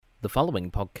The following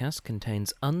podcast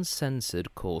contains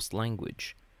uncensored coarse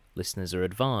language. Listeners are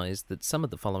advised that some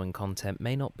of the following content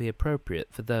may not be appropriate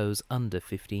for those under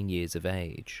 15 years of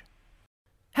age.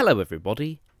 Hello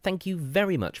everybody, thank you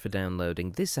very much for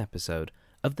downloading this episode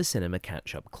of the Cinema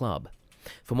Catch-Up Club.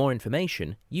 For more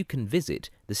information, you can visit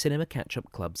the Cinema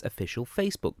Catch-Up Club's official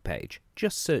Facebook page.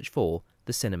 Just search for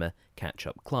the Cinema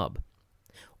Catch-Up Club.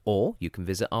 Or you can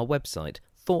visit our website,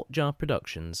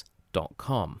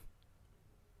 thoughtjarproductions.com.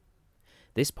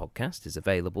 This podcast is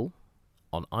available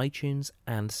on iTunes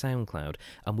and SoundCloud,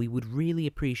 and we would really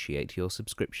appreciate your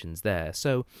subscriptions there,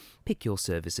 so pick your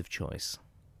service of choice.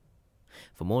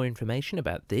 For more information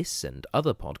about this and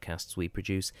other podcasts we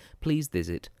produce, please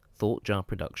visit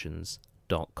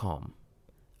thoughtjarproductions.com.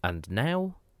 And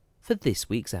now, for this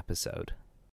week's episode.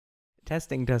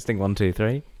 Testing, 1, 2,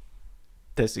 3.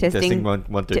 Testing,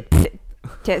 1, 2.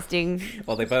 Testing.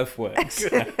 Well, they both work. So.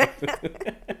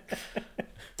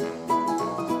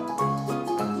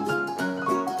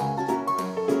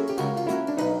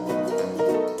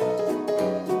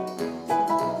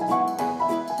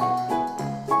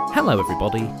 Hello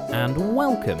everybody, and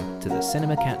welcome to the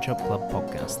Cinema Catch-Up Club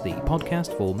podcast, the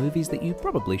podcast for movies that you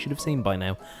probably should have seen by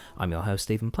now. I'm your host,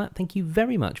 Stephen Platt. Thank you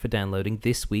very much for downloading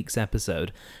this week's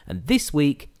episode. And this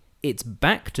week, it's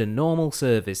back to normal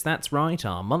service. That's right,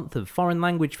 our month of foreign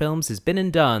language films has been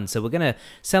and done, so we're going to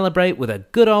celebrate with a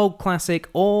good old classic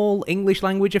all-English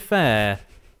language affair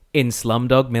in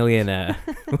Slumdog Millionaire,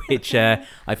 which I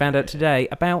found out today,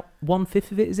 about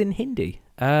 1/5 of it is in Hindi.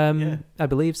 I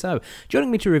believe so.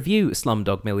 Joining me to review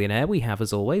Slumdog Millionaire, we have,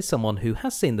 as always, someone who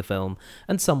has seen the film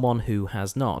and someone who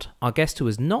has not. Our guest who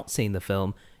has not seen the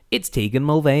film, it's Tegan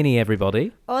Mulvany,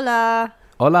 everybody. Hola.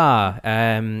 Hola.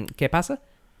 ¿Qué pasa?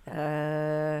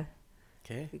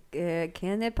 ¿Qué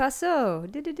ne pasó?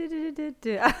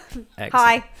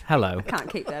 Hi. Hello. I can't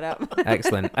keep that up.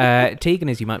 Excellent. Tegan,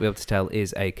 as you might be able to tell,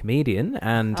 is a comedian,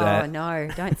 and oh no,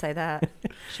 don't say that.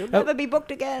 She'll never be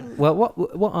booked again. Well,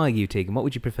 what are you, Tegan? What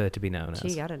would you prefer to be known as?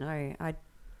 Gee, I don't know.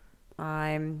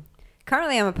 I'm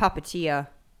a puppeteer,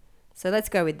 so let's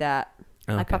go with that.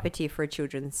 Okay. I puppeteer for a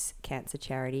children's cancer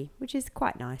charity, which is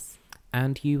quite nice.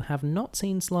 And you have not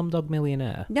seen Slumdog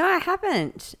Millionaire? No, I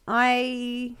haven't.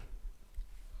 I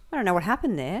don't know what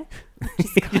happened there.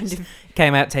 Just kind of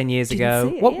came out 10 years ago.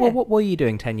 See it, what were you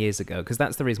doing 10 years ago? Because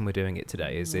that's the reason we're doing it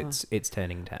today. Is it's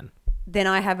turning 10. Then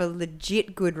I have a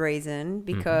legit good reason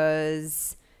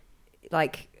because,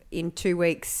 like, in 2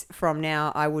 weeks from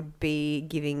now, I would be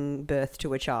giving birth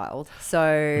to a child.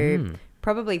 So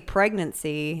probably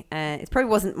pregnancy, and it probably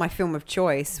wasn't my film of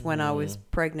choice when I was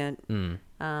pregnant.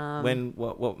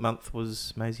 What month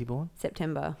was Maisie born?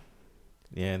 September.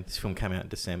 Yeah, this film came out in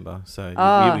December, so you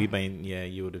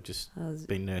would have just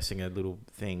been nursing a little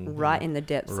thing right in the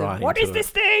depths of what is this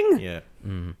thing? Yeah,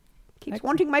 keeps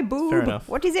wanting my boob. Fair enough.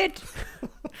 What is it?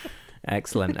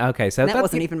 Excellent. Okay, so that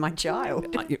wasn't even my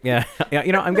child. Yeah.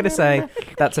 You know, I'm going to say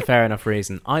that's a fair enough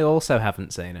reason. I also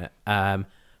haven't seen it,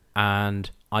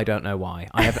 and I don't know why.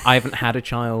 I haven't had a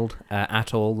child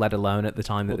at all, let alone at the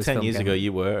time that this film 10 years ago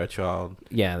you were a child.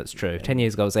 Yeah, that's true. 10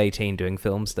 years ago I was 18 doing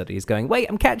film studies going, wait,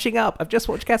 I'm catching up. I've just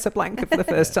watched Casablanca for the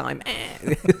first time.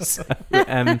 So, what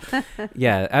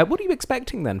are you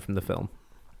expecting then from the film?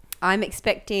 I'm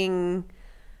expecting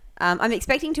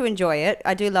to enjoy it.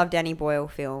 I do love Danny Boyle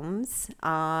films.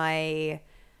 I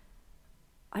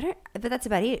don't, but that's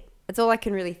about it. That's all I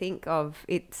can really think of.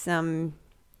 It's, again,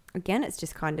 it's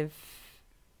just kind of,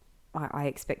 I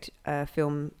expect a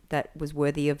film that was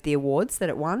worthy of the awards that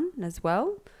it won as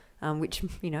well, which,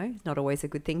 you know, is not always a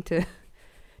good thing to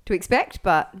expect.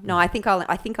 But no, I think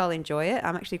I'll enjoy it.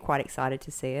 I'm actually quite excited to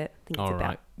see it. I think it's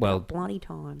about bloody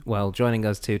time. Well, joining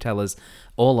us to tell us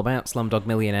all about Slumdog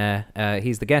Millionaire,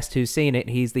 he's the guest who's seen it.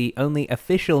 He's the only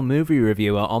official movie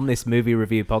reviewer on this movie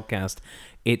review podcast.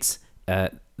 It's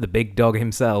the big dog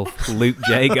himself, Luke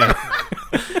Jago.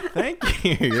 Thank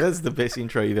you. That's the best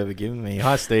intro you've ever given me.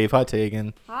 Hi, Steve. Hi,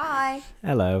 Tegan. Hi.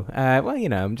 Hello. Well, you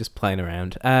know, I'm just playing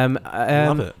around.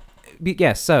 Love it.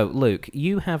 Yes, so, Luke,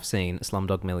 you have seen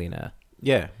Slumdog Millionaire.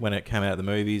 Yeah, when it came out of the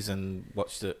movies and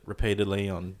watched it repeatedly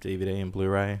on DVD and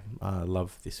Blu-ray. I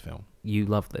love this film. You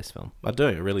love this film? I do.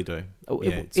 I really do. Oh,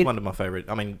 yeah, it's one of my favourite.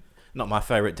 I mean, not my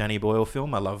favourite Danny Boyle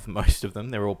film. I love most of them.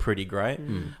 They're all pretty great.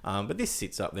 But this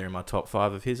sits up there in my top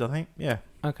 5 of his, I think. Yeah.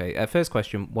 Okay. First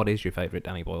question, what is your favourite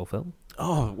Danny Boyle film?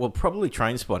 Oh, well, probably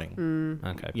Trainspotting.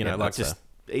 Okay. You know, like just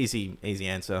easy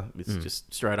answer. It's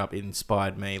just straight up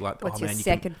inspired me. Like, what's your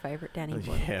second favourite Danny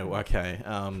Boyle? Yeah, okay.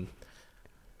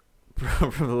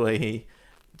 Probably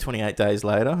 28 Days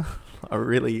Later. I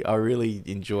really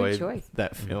enjoyed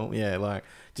that film. Yeah, like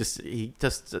he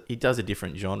does a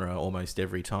different genre almost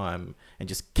every time and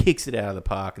just kicks it out of the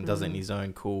park and does it in his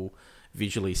own cool,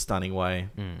 visually stunning way.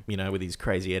 You know, with his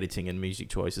crazy editing and music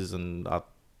choices and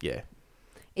yeah.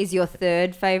 Is your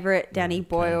third favourite Danny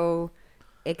Boyle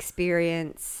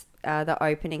experience the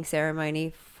opening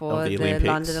ceremony for the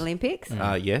London Olympics?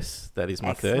 Yes, that is my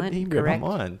Excellent. third. He read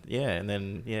my mind. Yeah, and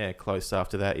then close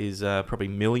after that is probably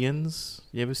Millions.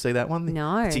 You ever see that one?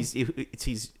 No. It's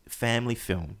his family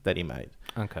film that he made.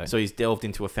 Okay. So he's delved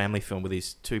into a family film with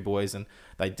his two boys, and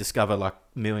they discover like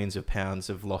millions of pounds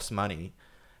of lost money,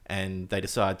 and they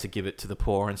decide to give it to the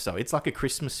poor and stuff. It's like a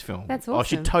Christmas film. That's awesome. I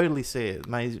should totally see it.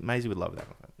 Maisie would love that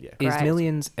one. Yeah. Is Great.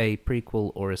 Millions a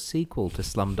prequel or a sequel to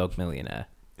Slumdog Millionaire?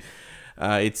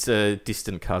 It's a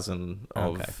distant cousin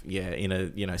of in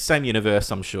a same universe,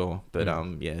 I'm sure, but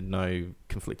no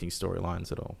conflicting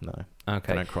storylines at all. No,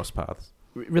 okay, they don't cross paths.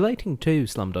 Relating to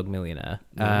Slumdog Millionaire,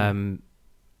 in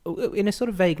a sort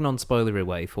of vague, non-spoilery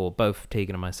way for both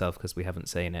Tegan and myself, because we haven't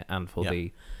seen it, and for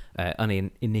the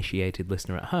uninitiated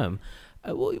listener at home,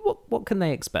 what can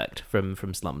they expect from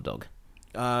Slumdog?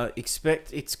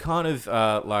 It's kind of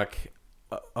like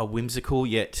a whimsical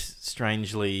yet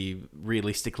strangely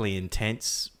realistically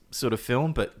intense sort of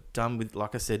film, but done with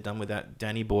that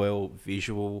Danny Boyle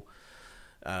visual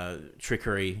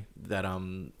trickery that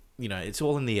it's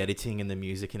all in the editing and the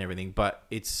music and everything, but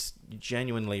it's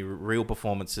genuinely real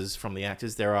performances from the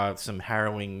actors. There are some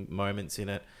harrowing moments in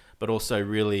it, but also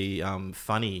really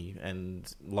funny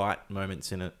and light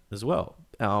moments in it as well.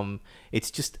 It's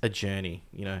just a journey,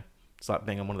 It's like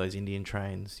being on one of those Indian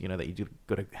trains, that you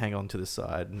got to hang on to the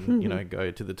side and,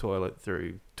 go to the toilet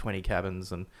through 20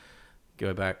 cabins and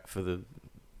go back for the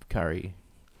curry.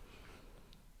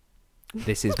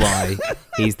 This is why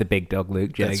he's the big dog,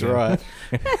 Luke Jago. That's right.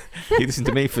 You listen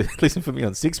for me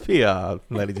on 6PR,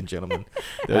 ladies and gentlemen.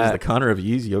 Those are the kind of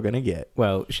reviews you're going to get.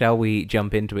 Well, shall we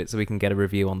jump into it so we can get a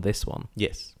review on this one?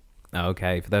 Yes.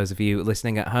 Okay, for those of you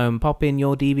listening at home, pop in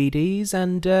your DVDs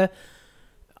and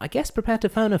I guess prepare to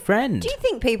phone a friend. Do you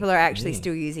think people are actually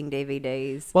still using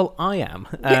DVDs? Well, I am.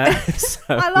 So.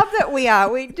 I love that we are.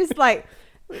 We just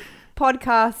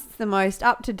podcasts the most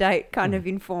up-to-date kind of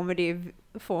informative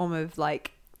form of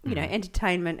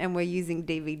entertainment, and we're using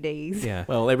DVDs. Yeah.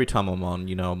 Well, every time I'm on,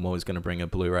 I'm always going to bring a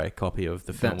Blu-ray copy of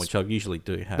the film, which I usually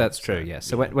do have. That's true, yes.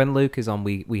 So when Luke is on,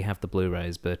 we have the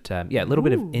Blu-rays, but a little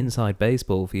bit of inside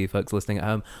baseball for you folks listening at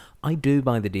home. I do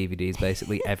buy the DVDs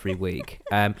basically every week.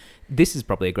 This is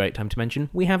probably a great time to mention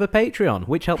we have a Patreon,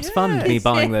 which helps fund me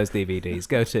buying those DVDs.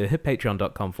 Go to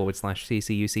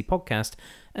patreon.com/CCUC podcast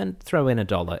and throw in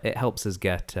 $1. It helps us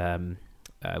get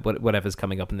whatever's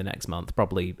coming up in the next month,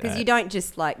 probably. Because you don't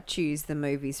just choose the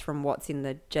movies from what's in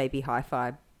the JB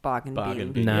Hi-Fi bargain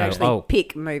bin. No. You actually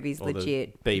pick movies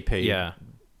legit. The BP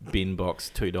bin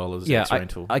box, $2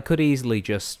 ex-rental. I could easily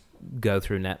just go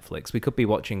through Netflix. We could be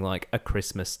watching A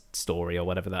Christmas Story or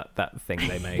whatever that thing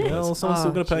they made. Well, someone's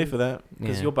still going to pay for that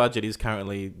because your budget is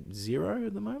currently $0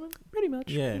 at the moment. Pretty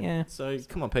much. Yeah. So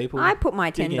come on, people. I put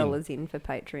my $10 in for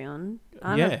Patreon.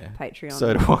 I'm a Patreon.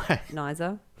 So do I.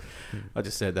 Nizer. I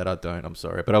just said that I don't. I'm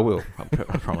sorry, but I will.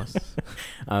 I promise.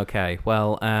 Okay.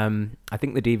 Well, I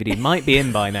think the DVD might be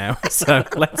in by now, so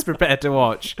let's prepare to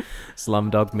watch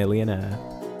Slumdog Millionaire.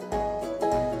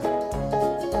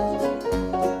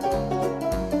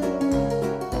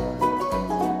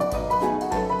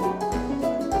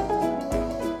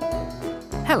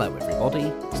 Hello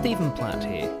everybody, Stephen Platt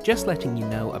here, just letting you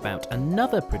know about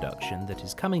another production that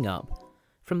is coming up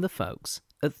from the folks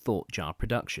at Thought Jar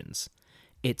Productions.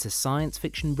 It's a science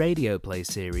fiction radio play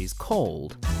series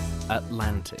called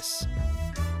Atlantis.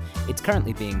 It's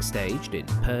currently being staged in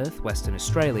Perth, Western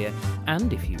Australia,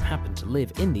 and if you happen to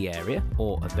live in the area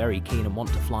or are very keen and want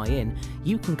to fly in,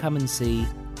 you can come and see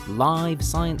live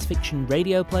science fiction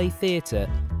radio play theatre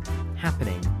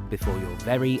happening before your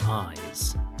very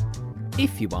eyes.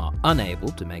 If you are unable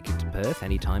to make it to Perth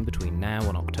anytime between now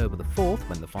and October the 4th,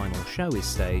 when the final show is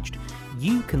staged,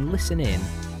 you can listen in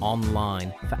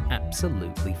online for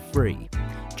absolutely free.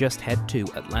 Just head to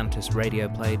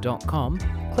atlantisradioplay.com,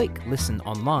 click Listen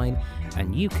Online,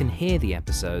 and you can hear the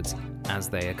episodes as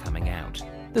they are coming out.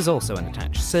 There's also an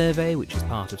attached survey, which is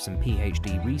part of some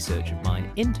PhD research of mine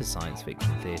into science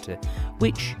fiction theatre,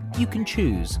 which you can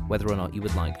choose whether or not you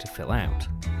would like to fill out.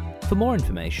 For more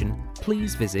information,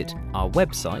 please visit our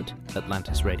website,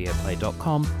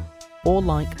 atlantisradioplay.com, or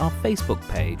like our Facebook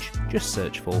page, just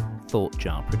search for Thought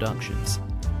Jar Productions.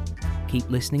 Keep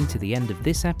listening to the end of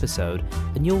this episode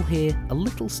and you'll hear a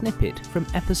little snippet from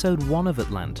episode 1 of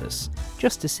Atlantis,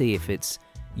 just to see if it's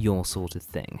your sort of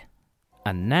thing.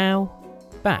 And now,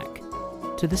 back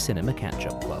to the Cinema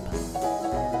Catch-Up Club.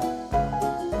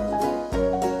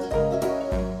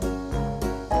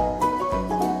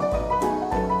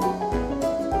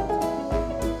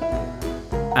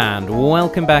 And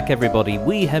welcome back, everybody.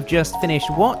 We have just finished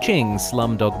watching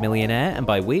Slumdog Millionaire, and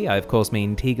by we, I of course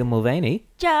mean Tegan Mulvany.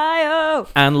 Jago!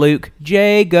 And Luke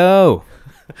Jago.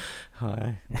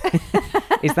 Hi.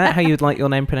 Is that how you'd like your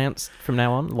name pronounced from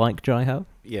now on? Like Jago?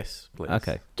 Yes, please.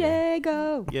 Okay.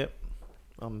 Jago! Yep.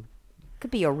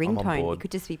 Could be your on ringtone. board. It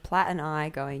could just be Platt and I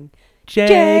going,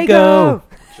 Jago!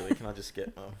 Actually, can I just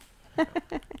get...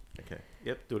 okay.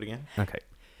 Yep, do it again. Okay.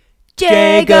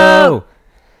 Jago!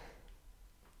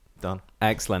 Done.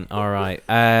 Excellent. All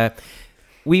right.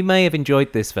 We may have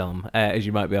enjoyed this film, as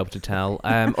you might be able to tell,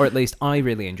 or at least I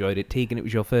really enjoyed it. Tegan, it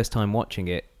was your first time watching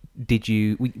it. Did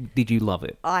you love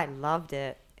it? I loved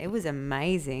it. It was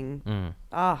amazing.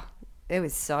 Oh, it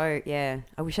was so, yeah.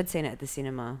 I wish I'd seen it at the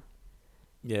cinema.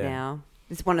 Yeah. Now.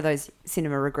 It's one of those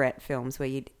cinema regret films where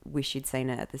you'd wish you'd seen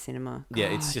it at the cinema. Yeah,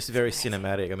 God, it's just very amazing.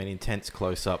 cinematic. I mean, intense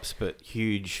close-ups, but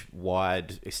huge,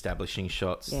 wide, establishing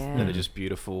shots that are just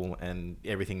beautiful, and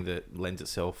everything that lends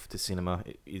itself to cinema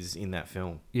is in that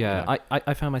film. Yeah, You know?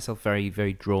 I found myself very,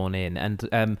 very drawn in,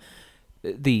 and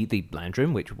the lounge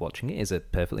room, which watching it is a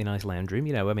perfectly nice lounge room.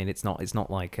 You know, I mean, it's not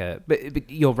like but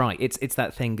you're right. It's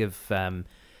that thing of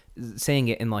seeing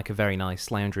it in like a very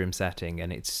nice lounge room setting,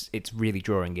 and it's really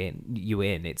drawing you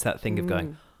in. It's that thing of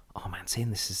going, oh man, seeing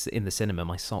this is in the cinema,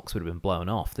 my socks would have been blown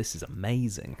off. This is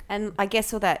amazing. And I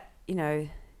guess all that, you know,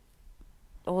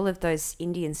 all of those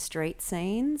Indian street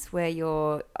scenes where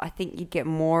I think you'd get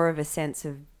more of a sense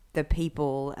of the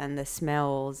people and the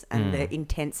smells and the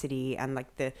intensity and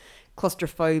like the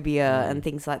claustrophobia and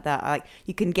things like that. Like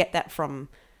you can get that from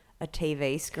a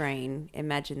TV screen.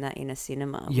 Imagine that in a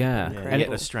cinema. Yeah. And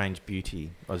yet a strange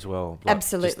beauty as well. Like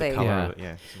Absolutely. Just the colour of it,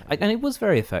 yeah. And it was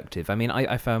very effective. I mean,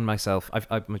 I found myself,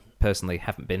 I personally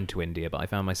haven't been to India, but I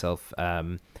found myself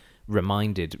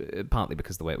reminded, partly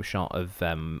because of the way it was shot, of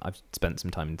I've spent some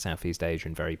time in Southeast Asia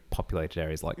in very populated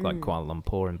areas like Kuala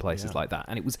Lumpur and places like that,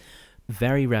 and it was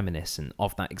very reminiscent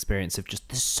of that experience of just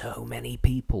there's so many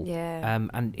people. Yeah.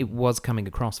 And it was coming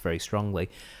across very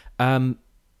strongly.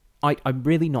 I'm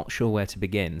really not sure where to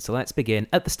begin, so let's begin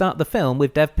at the start of the film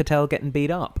with Dev Patel getting beat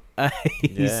up.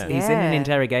 He's in an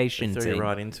interrogation They throw you scene.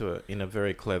 right into it in a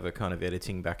very clever kind of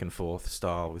editing back and forth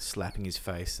style with slapping his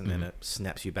face, and then it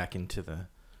snaps you back into the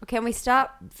Can we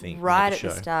start thing right of at the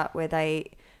the show. start where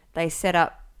they set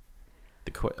up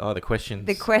the questions.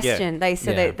 the question?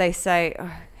 Yeah. They say,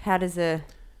 how does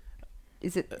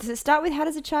does it start with how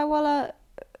does a chaiwala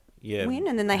win?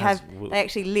 And then they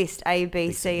actually list A,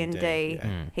 B, C, and D.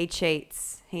 Yeah. He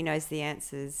cheats. He knows the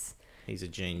answers. He's a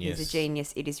genius. He's a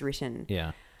genius. It is written.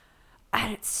 Yeah.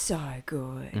 And it's so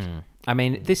good. I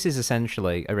mean, this is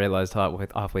essentially, I realised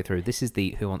halfway through, this is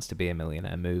the Who Wants to Be a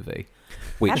Millionaire movie,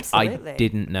 which Absolutely. I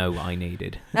didn't know I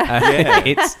needed.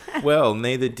 Well,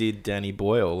 neither did Danny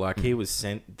Boyle. Like, he was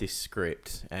sent this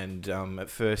script, and at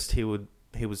first he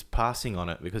was passing on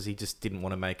it because he just didn't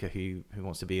want to make a Who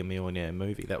Wants to Be a Millionaire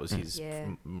movie. That was his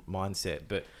mindset.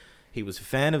 But he was a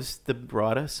fan of the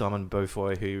writer, Simon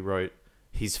Beaufoy, who wrote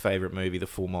his favourite movie, The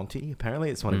Full Monty. Apparently,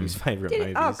 it's one of his favourite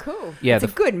movies. Oh, cool. Yeah, it's a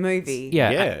good movie.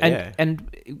 Yeah. And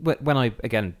when I,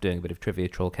 again, doing a bit of trivia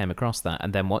troll, came across that,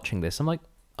 and then watching this, I'm like,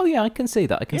 oh yeah, I can see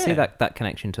that. I can see that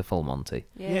connection to Full Monty.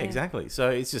 Yeah, exactly. So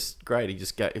it's just great.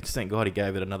 Thank God he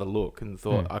gave it another look and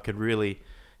thought I could really...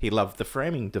 He loved the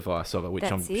framing device of it, which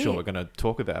That's sure we're going to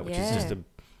talk about, which is just a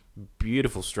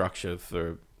beautiful structure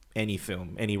for any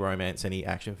film, any romance, any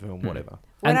action film, whatever.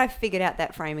 When I figured out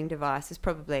that framing device was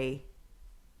probably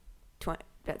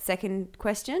that second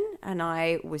question, and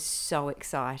I was so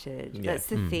excited. Yeah. That's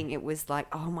the thing. It was like,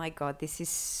 oh my God, this is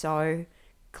so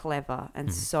clever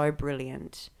and so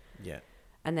brilliant. Yeah.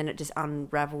 And then it just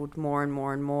unraveled more and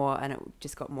more and more, and it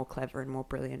just got more clever and more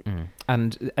brilliant.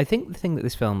 And I think the thing that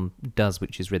this film does,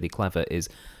 which is really clever, is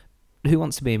Who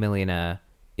Wants to Be a Millionaire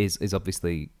is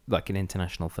obviously like an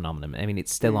international phenomenon. I mean,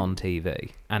 it's still on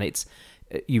TV, and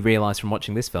you realise from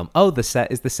watching this film, the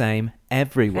set is the same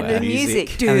everywhere. And the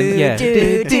music.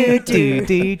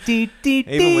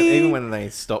 Even when they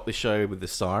stopped the show with the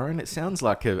siren, it sounds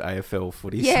like a AFL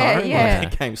footy siren. Yeah.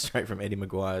 Like it came straight from Eddie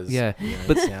Maguire's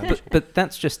sound. But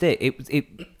that's just it.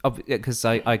 Because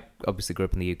I obviously grew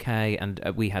up in the UK, and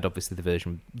we had obviously the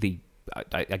version,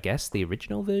 I guess the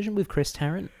original version with Chris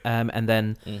Tarrant, and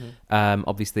then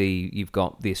obviously you've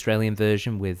got the Australian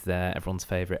version with everyone's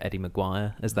favourite Eddie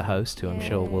Maguire as the host, who I'm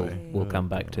sure we'll come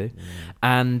back to.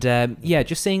 And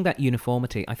just seeing that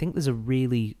uniformity, I think there's a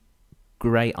really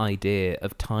great idea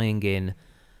of tying in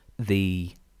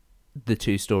the the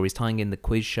two stories, tying in the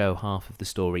quiz show half of the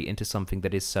story into something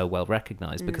that is so well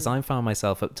recognised. Because I found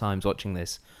myself at times watching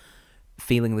this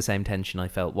feeling the same tension I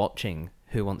felt watching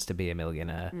Who Wants to Be a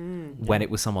Millionaire when it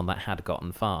was someone that had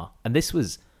gotten far. And this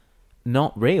was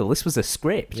not real. This was a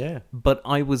script. Yeah. But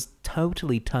I was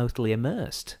totally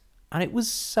immersed. And it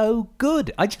was so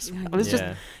good.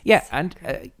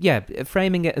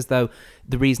 Framing it as though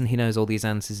the reason he knows all these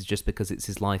answers is just because it's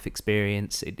his life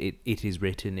experience. It is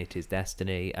written. It is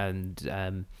destiny,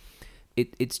 and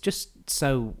it's just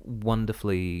so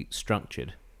wonderfully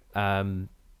structured.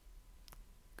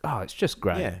 It's just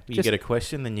great. Yeah, you get a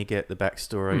question, then you get the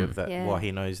backstory of that, why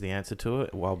he knows the answer to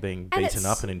it while being beaten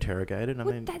up and interrogated. I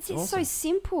mean, that's awesome. It's so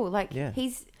simple. Like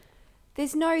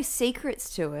there's no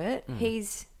secrets to it.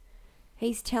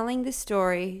 He's telling the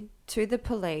story to the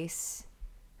police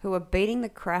who are beating the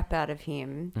crap out of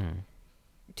him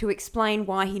to explain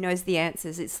why he knows the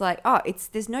answers. It's like,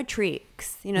 there's no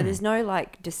tricks, there's no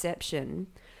like deception.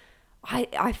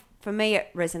 For me, it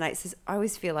resonates as I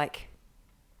always feel like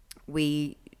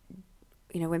when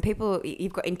people,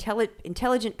 you've got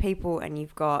intelligent people and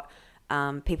you've got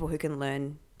people who can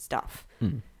learn stuff.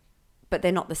 But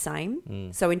they're not the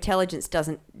same. So intelligence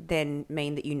doesn't then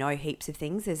mean that you know heaps of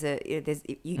things.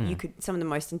 You could, some of the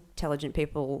most intelligent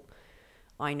people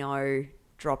I know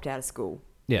dropped out of school.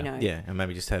 Yeah. Yeah, and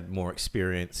maybe just had more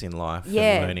experience in life and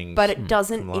learning. But it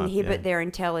doesn't inhibit their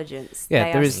intelligence.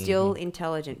 They are still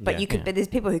intelligent. But but there's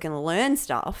people who can learn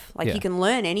stuff. Like you can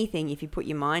learn anything if you put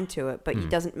your mind to it, but it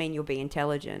doesn't mean you'll be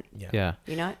intelligent. Yeah.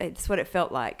 It's what it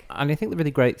felt like. And I think the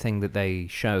really great thing that they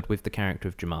showed with the character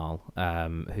of Jamal,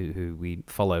 who we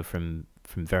follow from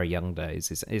very young days,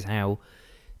 is how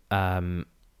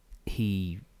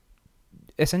he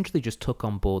essentially just took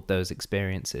on board those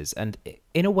experiences, and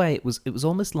in a way it was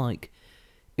almost like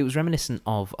it was reminiscent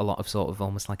of a lot of sort of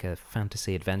almost like a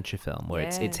fantasy adventure film where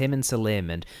it's him and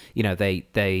Salim, and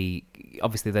they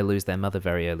obviously they lose their mother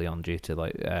very early on due to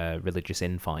like religious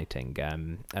infighting,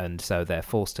 and so they're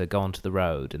forced to go onto the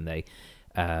road, and they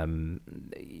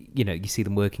you see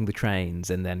them working the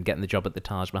trains and then getting the job at the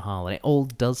Taj Mahal, and it all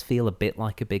does feel a bit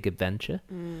like a big adventure,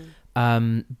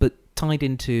 but tied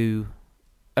into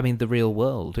the real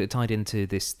world. It tied into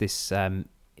this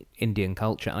Indian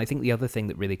culture. And I think the other thing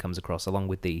that really comes across, along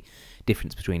with the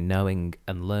difference between knowing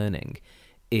and learning,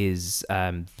 is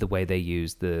the way they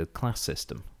use the class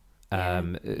system.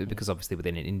 Because obviously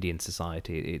within an Indian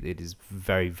society, it is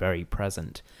very, very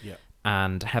present. Yeah.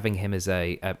 And having him as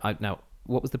now,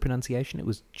 what was the pronunciation? It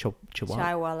was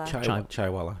Chaiwala.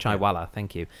 Chaiwala,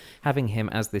 thank you. Having him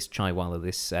as this chaiwala,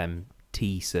 this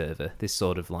tea server, this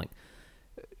sort of like,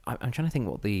 I'm trying to think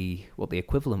what the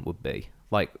equivalent would be.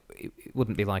 Like, it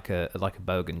wouldn't be like a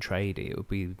bogan tradie. It would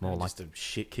be more like just a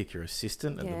shit kick your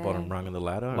assistant at the bottom rung of the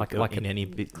ladder. Like in any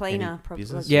cleaner, any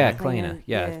business. Yeah, cleaner.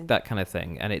 Yeah, that kind of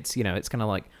thing. And it's it's kind of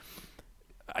like,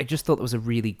 I just thought that was a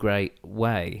really great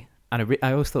way, and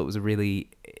I always thought it was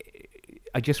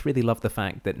I just really love the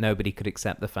fact that nobody could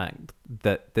accept the fact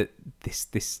that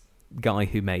this guy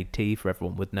who made tea for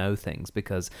everyone would know things,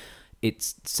 because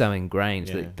it's so ingrained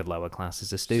that the lower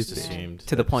classes are stupid,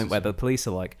 to the point where the police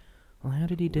are like, well, how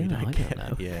did he do it? I don't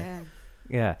know.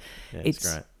 Yeah. It's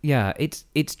great. Yeah,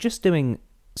 it's just doing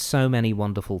so many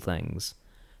wonderful things.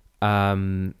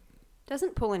 Doesn't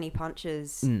pull any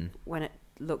punches when it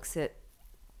looks at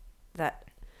that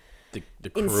the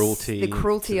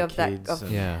cruelty of that of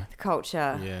the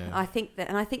culture. Yeah. I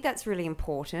think that's really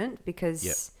important,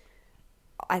 because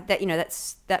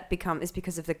that becomes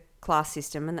because of the class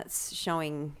system, and that's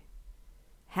showing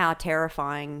how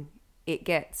terrifying it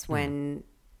gets when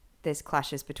there's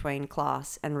clashes between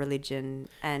class and religion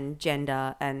and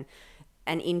gender, and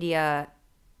India,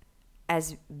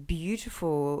 as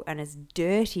beautiful and as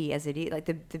dirty as it is, like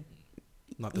the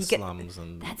slums,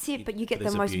 and that's it. But you get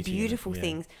the most beautiful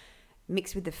things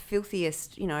mixed with the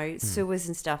filthiest, sewers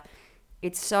and stuff.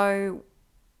 It's so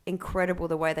incredible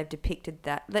the way they've depicted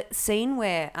that scene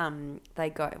where they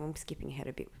go. I'm skipping ahead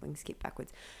a bit. We can skip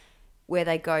backwards. Where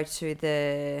they go to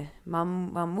the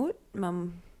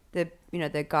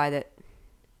the guy that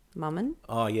Mumman.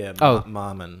 Oh yeah,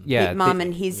 Marmon. Yeah,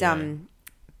 Marmon.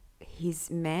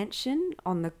 His mansion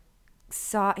on the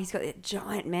side. He's got a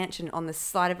giant mansion on the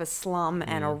side of a slum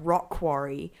and a rock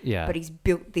quarry. Yeah, but he's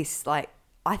built this I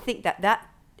think that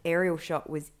aerial shot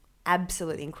was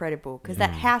absolutely incredible, because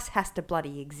that house has to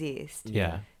bloody exist.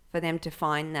 Yeah, for them to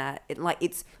find that.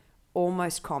 It's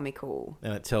almost comical.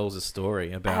 And it tells a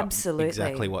story about Absolutely.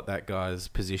 exactly what that guy's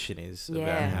position is, Yeah.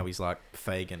 about how he's like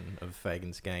Fagin of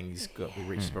Fagin's gang. He's got the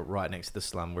rich spot right next to the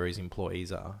slum where his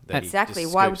employees are. that he Exactly.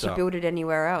 just Why would scoops you up. build it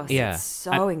anywhere else? Yeah. It's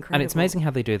so incredible. And it's amazing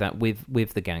how they do that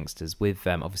with the gangsters, with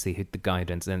obviously the guy who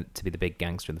turns out to be the big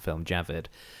gangster in the film, Javid,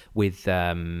 with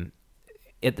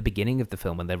at the beginning of the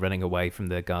film when they're running away from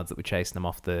the guards that were chasing them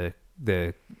off the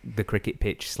cricket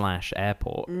pitch /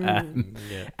 airport.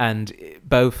 And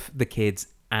both the kids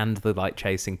and the like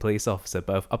chasing police officer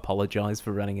both apologize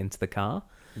for running into the car.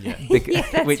 Yeah. Yeah,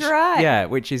 that's right. Yeah,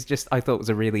 which is just, I thought was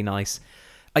a really nice.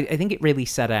 I think it really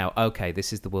set out. Okay,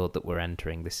 this is the world that we're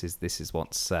entering. This is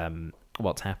what's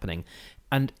happening.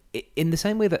 And in the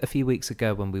same way that a few weeks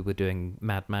ago when we were doing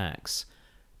Mad Max,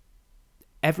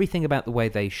 everything about the way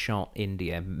they shot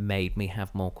India made me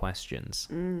have more questions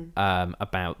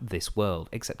about this world.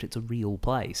 Except it's a real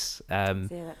place. Yeah,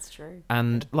 that's true.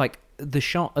 And like the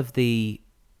shot of the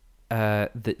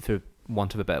for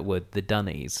want of a better word, the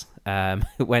dunnies,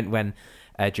 when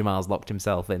Jamal's locked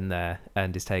himself in there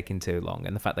and is taking too long,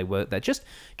 and the fact they work there, just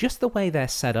the way they're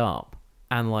set up,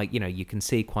 and like, you know, you can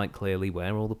see quite clearly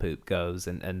where all the poop goes,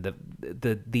 and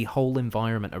the whole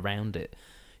environment around it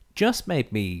just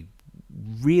made me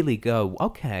really go,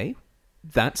 okay,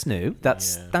 that's new,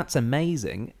 that's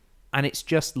amazing, and it's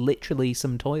just literally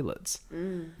some toilets.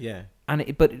 Yeah.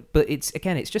 And but it's,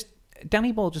 again, it's just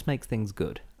Danny Boyle just makes things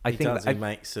good. He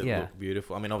makes it look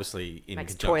beautiful. I mean, obviously, in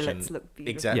Makes conjunction, toilets look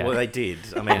beautiful. Exactly. Yeah. Well, they did.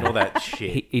 I mean, all that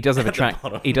shit. He does have a at the track.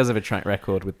 bottom. He does have a track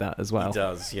record with that as well. He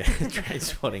does. Yeah,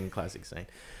 Trainspotting classic scene.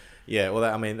 Yeah. Well,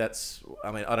 I mean,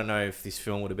 I don't know if this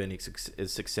film would have been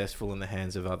as successful in the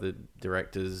hands of other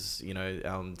directors. You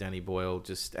know, Danny Boyle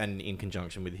and in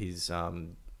conjunction with his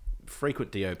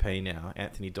frequent DOP now,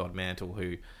 Anthony Dodd Mantle,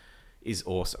 who is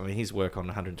awesome. I mean, his work on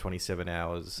 127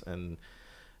 Hours and.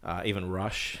 Even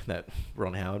Rush, that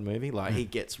Ron Howard movie, like he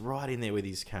gets right in there with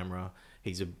his camera.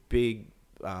 He's a big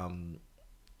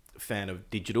fan of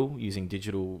using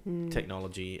digital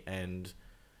technology, and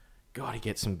God, he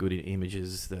gets some good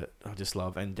images that I just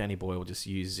love. And Danny Boyle just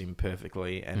uses him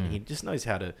perfectly, and he just knows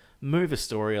how to move a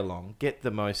story along, get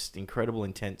the most incredible,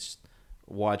 intense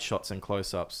wide shots and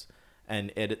close-ups,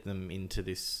 and edit them into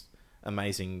this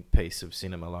amazing piece of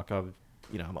cinema. Like I'm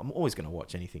always going to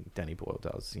watch anything Danny Boyle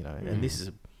does, you know, and this is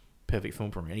a perfect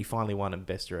film for me. And he finally won a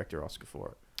Best Director Oscar for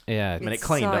it. Yeah. I mean, it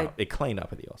cleaned up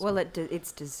at the Oscar. Well,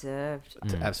 it's deserved.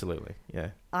 Absolutely,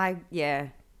 yeah. I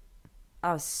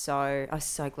was so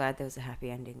glad there was a happy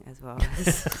ending as well. I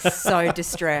was so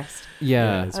distressed.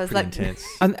 Yeah. It's I was pretty like- intense.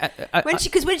 And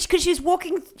Because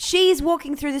she's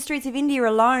walking through the streets of India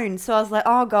alone. So I was like,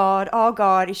 oh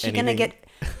God, is she gonna get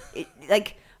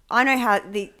like? I know how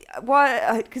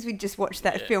because we just watched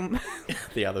that film.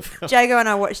 The other film. Jago and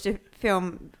I watched a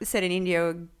film set in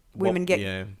India where women get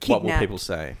kidnapped. What will people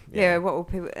say? Yeah, what will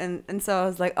people? And so I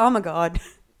was like, oh my God,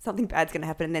 something bad's gonna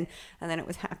happen. And then it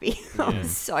was happy. I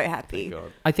was so happy. Thank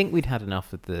God. I think we'd had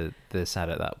enough of the sad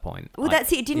at that point. Well,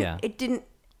 that's it. It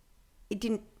It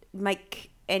didn't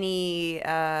make any.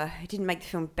 It didn't make the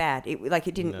film bad. It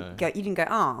didn't No. go. You didn't go.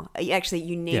 Oh, actually,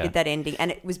 you needed that ending,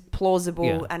 and it was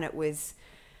plausible, and it was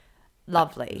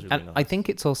lovely. It was really And nice. I think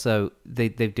it's also they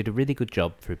did a really good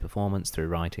job through performance, through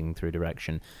writing, through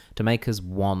direction to make us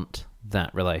want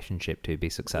that relationship to be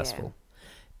successful,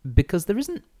 because there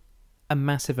isn't a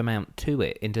massive amount to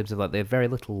it in terms of like they have very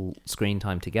little screen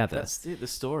time together. That's the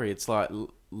story. It's like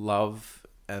love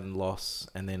and loss,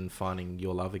 and then finding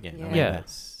your love again. Yeah.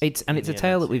 I mean, It's a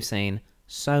tale that we've seen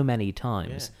so many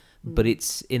times, Yeah. but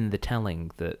it's in the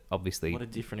telling that obviously. What a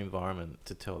different environment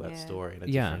to tell that Yeah. story. And a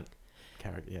Yeah. different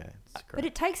character. Yeah, it's great. But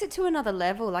it takes it to another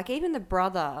level. Like even the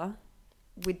brother,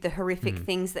 with the horrific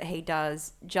things that he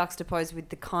does, juxtaposed with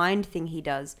the kind things he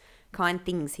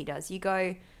does. You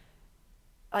go,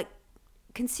 like,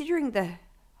 considering the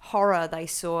horror they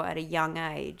saw at a young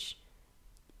age,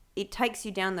 it takes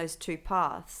you down those two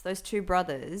paths. Those two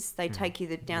brothers, they take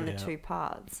you down the two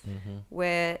paths.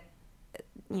 Where,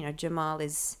 you know, Jamal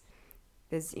there's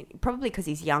probably because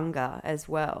he's younger as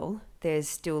well, there's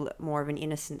still more of an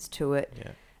innocence to it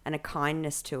and a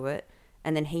kindness to it.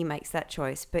 And then he makes that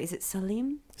choice. But is it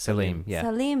Salim? Salim, yeah.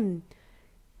 Salim,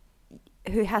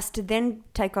 who has to then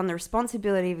take on the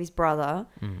responsibility of his brother,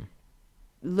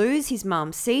 lose his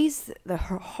mum, sees the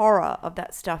horror of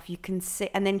that stuff. You can see,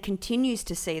 and then continues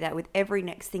to see that with every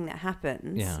next thing that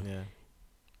happens. Yeah. Yeah.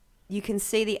 You can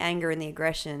see the anger and the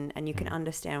aggression, and you can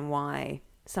understand why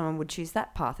someone would choose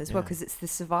that path as well, because it's the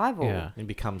survival. Yeah. It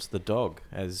becomes the dog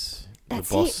as That's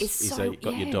the boss. it. It's Is so- you've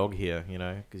got your yeah. dog here,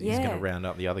 because he's going Yeah. to round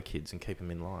up the other kids and keep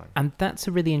them in line. And that's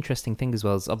a really interesting thing as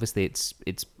well. Is obviously, it's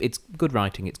good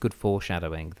writing. It's good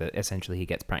foreshadowing that essentially he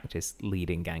gets practice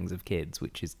leading gangs of kids,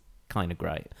 which is kind of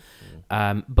great.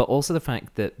 But also the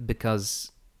fact that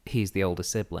because he's the older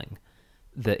sibling,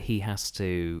 that he has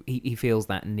to. He feels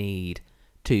that need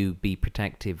to be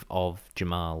protective of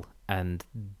Jamal, and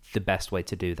the best way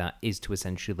to do that is to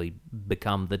essentially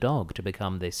become the dog, to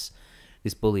become this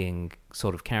bullying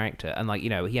sort of character. And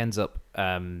he ends up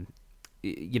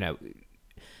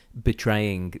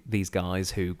betraying these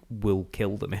guys who will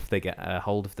kill them if they get a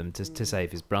hold of them to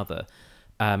save his brother,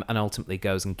 and ultimately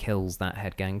goes and kills that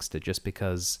head gangster just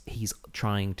because he's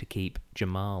trying to keep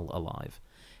Jamal alive.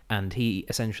 And he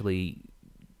essentially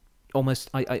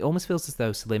I almost feels as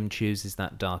though Salim chooses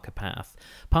that darker path,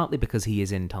 partly because he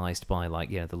is enticed by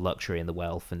the luxury and the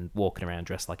wealth and walking around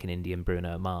dressed like an Indian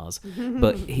Bruno Mars.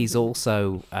 But he's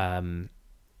also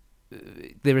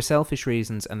there are selfish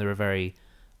reasons and there are very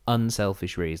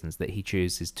unselfish reasons that he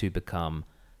chooses to become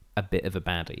a bit of a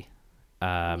baddie.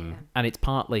 And it's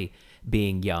partly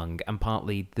being young and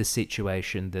partly the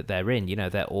situation that they're in.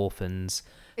 They're orphans.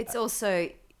 It's also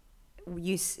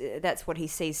that's what he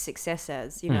sees success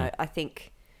as. I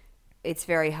think it's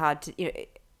very hard to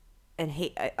and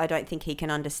I don't think he can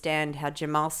understand how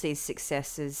Jamal sees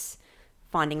success as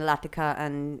finding Latika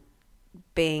and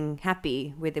being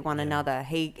happy with one another.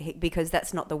 He because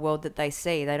that's not the world that they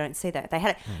see. They don't see that. They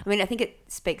had. I mean, I think it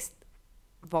speaks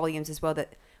volumes as well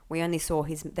that we only saw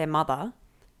their mother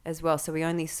as well. So we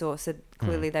only saw. So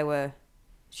clearly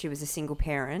she was a single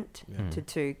parent to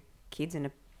two kids in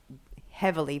a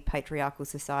heavily patriarchal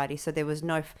society. So there was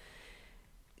no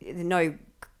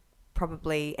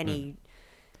probably any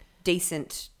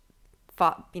decent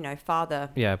father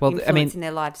influence in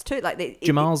their lives too.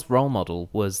 Jamal's role model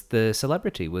was the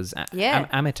celebrity, was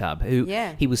Amitabh, who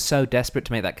he was so desperate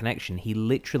to make that connection, he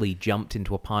literally jumped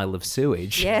into a pile of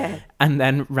sewage and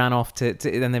then ran off to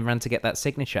get that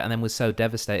signature, and then was so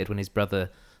devastated when his brother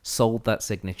sold that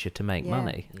signature to make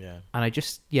money. And I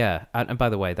just and by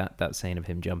the way, that scene of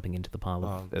him jumping into the pile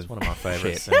of it's one of my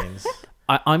favourite scenes.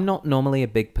 I'm not normally a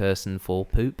big person for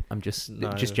poop. I'm just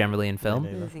generally in film.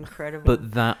 It was incredible.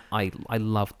 But that I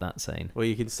loved that scene. Well,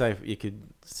 you could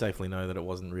safely know that it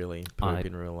wasn't really poop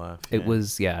in real life. It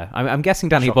was I'm guessing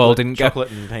Danny Boyle didn't go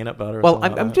chocolate and peanut butter. Or well,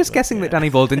 I'm just guessing that Danny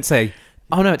Boyle didn't say,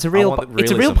 "Oh no, it's a real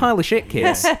pile of shit,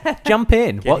 kids. Jump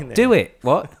in. What? Do it.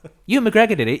 What? You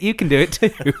McGregor did it. You can do it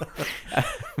too."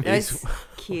 Those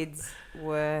kids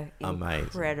were amazing.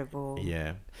 Incredible.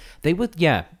 Yeah, they were.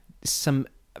 Some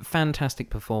fantastic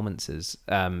performances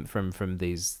from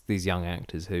these young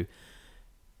actors who.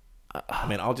 I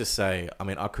mean, I'll just say,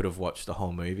 I could have watched the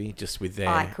whole movie just with their.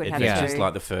 I could have just too.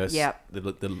 like the first,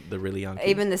 the really young kids.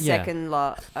 Even the second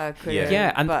lot, I could have.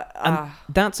 Yeah, and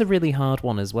that's a really hard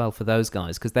one as well for those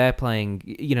guys because they're playing,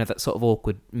 that sort of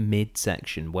awkward mid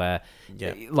section where,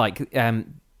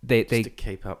 they just to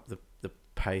keep up the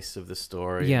pace of the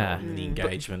story, and the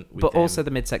engagement with but them. also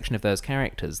the midsection of those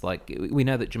characters. Like we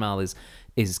know that Jamal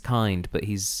is kind, but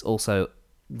he's also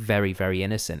very, very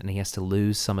innocent, and he has to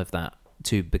lose some of that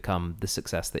to become the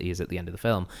success that he is at the end of the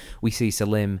film. We see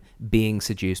Salim being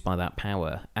seduced by that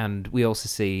power, and we also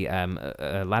see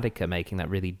Latika making that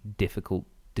really difficult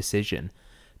decision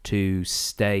to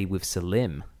stay with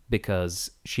Salim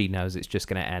because she knows it's just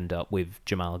going to end up with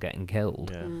Jamal getting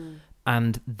killed.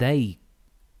 And they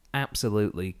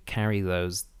absolutely carry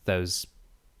those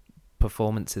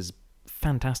performances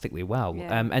fantastically well.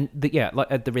 And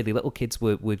the really little kids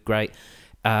were great.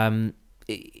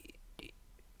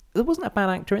 There wasn't a bad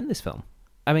actor in this film.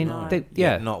 I mean,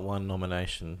 not one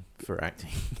nomination for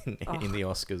acting in the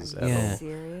Oscars at all.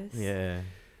 Serious? Yeah.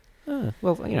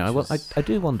 Well, I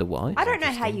do wonder why. I don't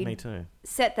know how you Me too.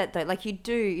 set that though. Like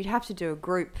you'd have to do a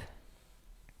group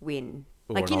win.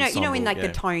 Or Like an in ensemble, the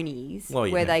Tonys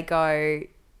Well, where they go,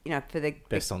 for the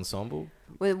Best ensemble.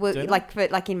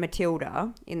 like in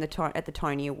Matilda at the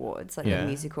Tony Awards, the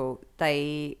musical,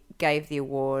 they gave the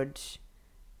award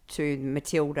to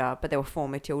Matilda, but there were 4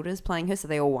 Matildas playing her, so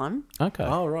they all won. Okay.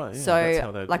 Oh right. Yeah, so that's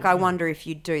how they I wonder if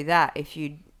you'd do that, if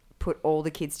you'd put all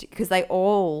the kids because they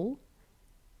all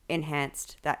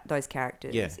enhanced those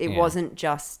characters. Yeah. It wasn't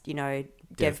just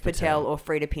Dev Patel or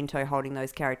Frida Pinto holding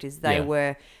those characters. They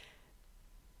were.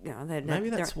 Maybe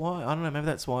that's why. I don't know. Maybe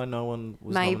that's why no one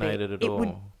was nominated at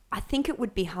all. I think it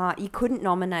would be hard. You couldn't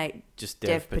nominate just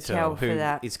Dev Patel for who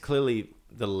that. is clearly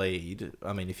the lead.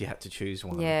 I mean, if you had to choose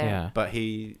one. Yeah. But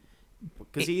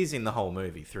because he is in the whole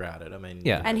movie throughout it. I mean.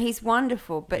 Yeah. And he's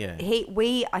wonderful. But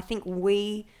I think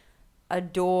we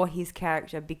adore his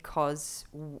character because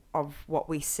of what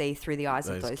we see through the eyes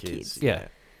of those kids. Yeah,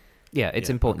 it's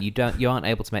important. You aren't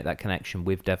able to make that connection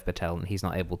with Dev Patel, and he's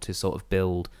not able to sort of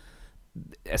build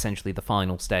essentially the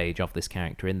final stage of this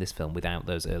character in this film without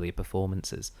those earlier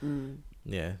performances.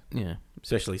 Yeah.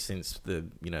 Especially since the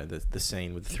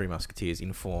scene with the Three Musketeers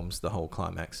informs the whole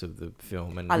climax of the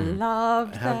film, and I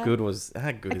loved how that. good is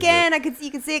it? Again,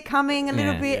 you could see it coming a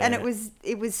little bit, and it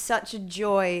was such a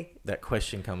joy. That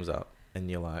question comes up,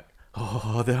 and you're like,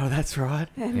 oh, that's right.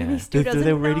 And he still They're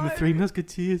doesn't reading know. the Three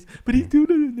Musketeers, but he still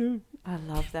doesn't know. I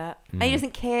love that. And he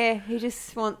doesn't care. He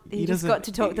just got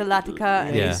to talk to Latika.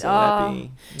 And He's so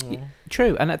happy.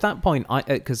 True, and at that point,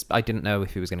 because I didn't know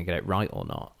if he was going to get it right or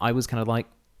not, I was kind of like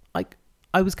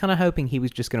I was kind of hoping he was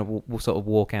just going to sort of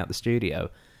walk out the studio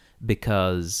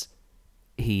because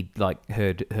he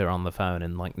heard her on the phone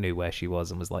and knew where she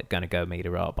was and was going to go meet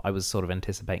her up. I was sort of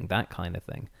anticipating that kind of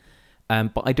thing.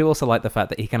 But I do also like the fact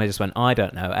that he kind of just went, I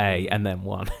don't know, and then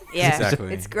won. Yeah,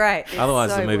 exactly. It's great. It's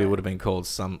Otherwise, so the movie well. would have been called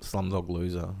Slumdog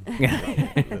Loser.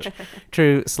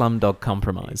 True Slumdog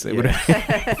compromise. It would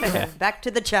have. Back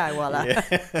to the chaiwala.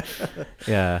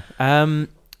 Yeah.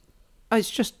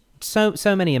 It's just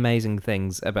so many amazing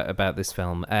things about this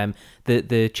film.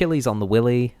 The chilies on the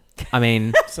willy. I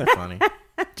mean, So funny.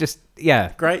 just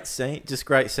Great scene. Just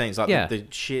great scenes like the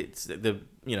shits,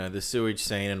 the sewage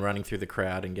scene and running through the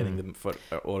crowd and getting the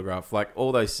autograph.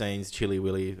 All those scenes, Chilly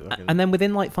Willy. And then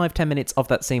within 5-10 minutes of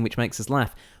that scene, which makes us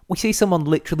laugh, we see someone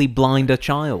literally blind a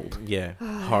child. Yeah.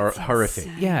 Horrific.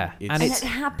 insane. Yeah. And it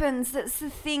happens. That's the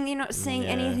thing. You're not seeing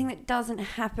anything that doesn't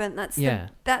happen.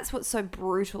 That's what's so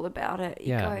brutal about it.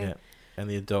 Yeah. And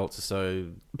the adults are so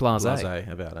Blasé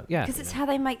about it. Yeah. Because it's how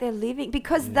they make their living.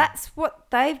 Because that's what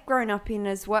they've grown up in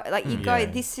as well.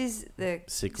 This is the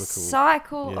cyclical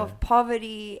cycle of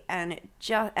poverty and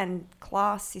and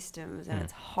class systems, and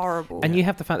it's horrible. And you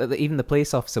have the fact that even the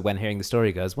police officer, when hearing the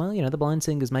story, goes, well, the blind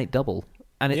singers make double.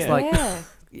 And it's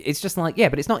it's just but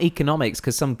it's not economics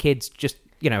because some kid's just,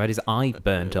 had his eye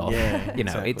burnt off.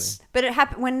 Exactly. It's... But it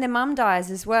happened when their mum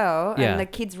dies as well, Yeah. and the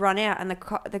kids run out, and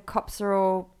the cops are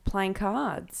all playing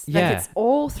cards. Yeah. It's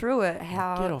all through it. Get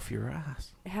off your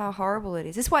ass. How horrible it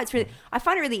is. That's why it's really. I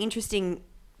find it really interesting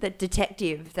that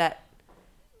detective that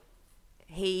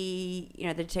the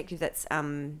detective that's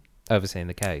overseeing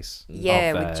the case.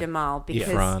 with Jamal, because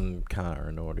Ifran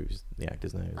Khan, or who's the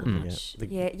actor's name? That's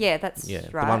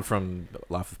right. The one from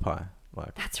Life of Pi.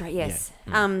 That's right. Yes.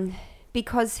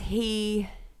 Because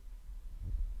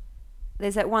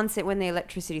there's that one set when the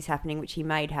electricity's happening, which he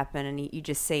made happen, and you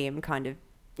just see him kind of,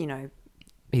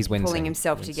 he's wincing. pulling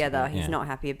himself together. He's not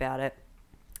happy about it.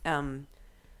 And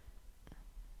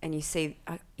you see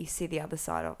the other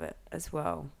side of it as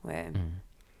well, where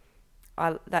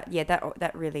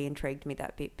that really intrigued me,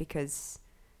 that bit, because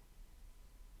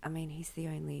he's the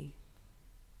only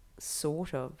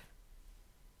sort of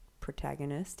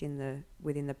protagonist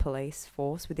within the police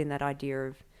force, within that idea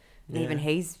of even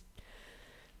he's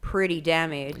pretty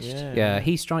damaged. Yeah,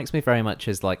 he strikes me very much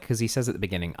as because he says at the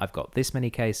beginning, I've got this many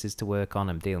cases to work on,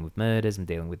 I'm dealing with murders, I'm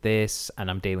dealing with this, and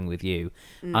I'm dealing with you.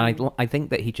 I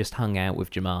think that he just hung out with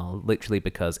Jamal literally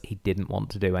because he didn't want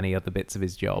to do any other bits of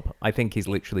his job. I think he's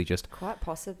literally just, quite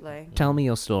possibly, tell me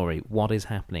your story, what is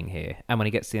happening here? And when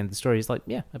he gets to the end of the story, he's like,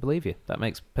 yeah, I believe you, that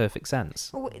makes perfect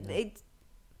sense. Well, it makes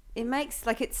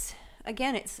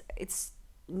it's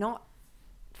not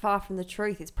far from the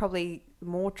truth. It's probably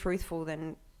more truthful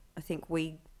than I think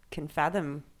we can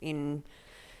fathom in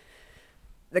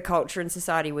the culture and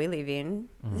society we live in.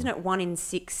 Isn't it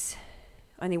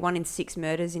only 1 in 6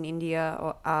 murders in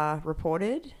India are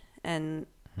reported, and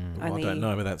I don't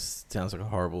know, but that sounds like a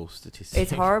horrible statistic.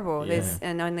 It's horrible. Yeah.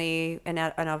 And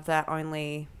of that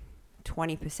only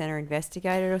 20% are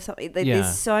investigated or something.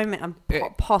 There's so many. I'm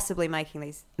possibly making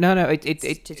these. No.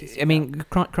 statistics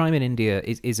Crime in India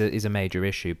is a major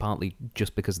issue, partly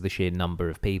just because of the sheer number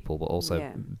of people, but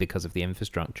also because of the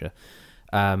infrastructure.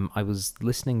 I was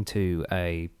listening to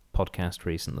a podcast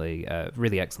recently,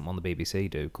 really excellent one the BBC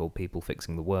do, called People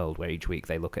Fixing the World, where each week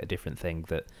they look at a different thing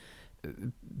that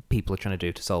people are trying to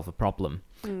do to solve a problem.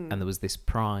 And there was this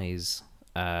prize,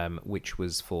 which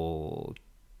was for.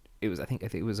 I think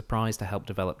it was a prize to help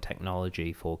develop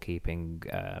technology for keeping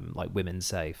women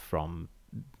safe from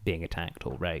being attacked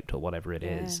or raped or whatever it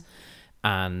is.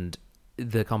 And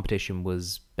the competition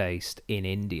was based in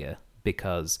India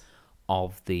because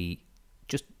of the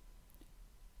just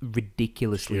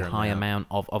ridiculously high amount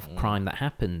of crime that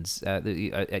happens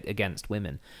against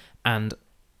women. And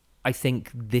I think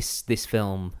this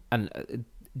film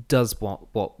does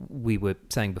what we were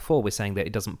saying before. We're saying that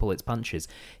it doesn't pull its punches.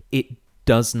 It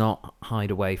does not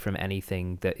hide away from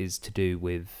anything that is to do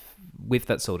with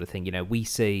that sort of thing. You know, we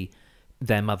see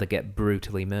their mother get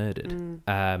brutally murdered,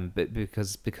 but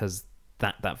because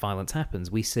that violence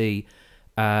happens. We see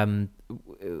Latika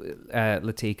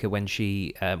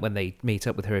when they meet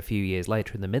up with her a few years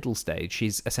later in the middle stage,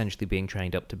 she's essentially being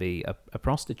trained up to be a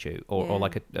prostitute or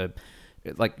like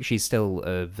like she's still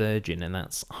a virgin, and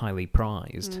that's highly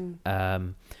prized.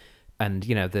 And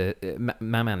you know, the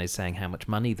Maman is saying how much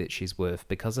money that she's worth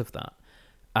because of that.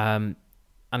 And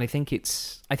I think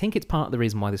it's part of the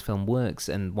reason why this film works,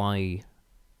 and why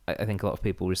I think a lot of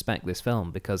people respect this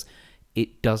film, because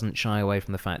it doesn't shy away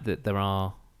from the fact that there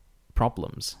are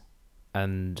problems,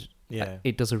 and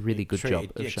it does a really good job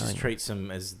of showing. It just treats them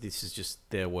as this is just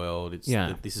their world.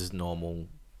 This is normal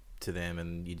to them,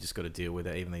 and you just got to deal with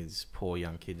it. Even these poor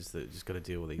young kids that just got to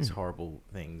deal with these horrible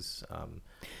things.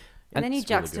 And then you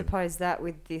juxtapose that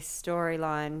with this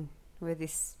storyline where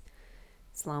this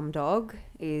slumdog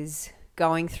is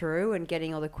going through and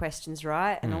getting all the questions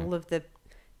right, and all of the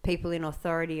people in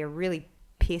authority are really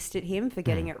pissed at him for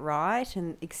getting it right,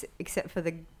 and except for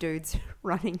the dudes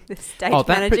running the stage,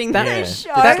 managing the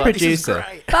show. That producer,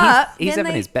 but he's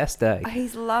having his best day.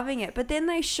 He's loving it. But then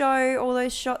they show all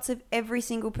those shots of every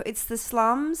single. It's the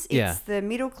slums, it's the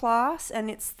middle class, and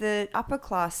it's the upper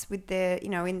class with their,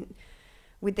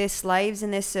 with their slaves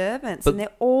and their servants, and they're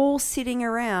all sitting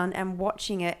around and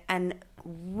watching it and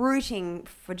rooting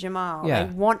for Jamal. They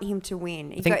want him to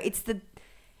win.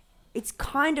 It's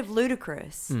kind of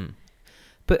ludicrous.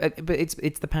 But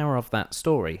it's the power of that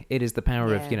story. It is the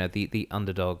power of the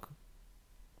underdog,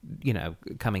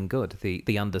 coming good,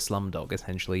 the under slumdog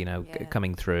essentially,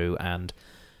 coming through and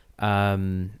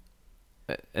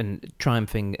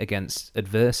triumphing against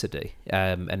adversity.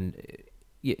 And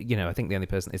I think the only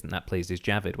person that isn't that pleased is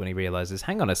Javid when he realizes,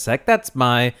 hang on a sec, that's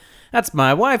my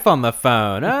wife on the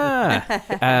phone.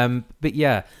 But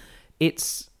yeah,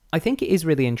 I think it is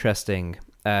really interesting,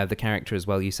 the character as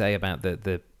well. You say about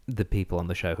the people on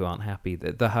the show who aren't happy.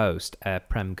 The host,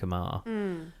 Prem Kumar,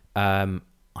 I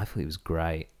thought he was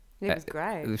great. It was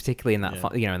great, particularly in that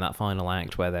in that final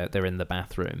act where they're in the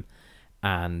bathroom,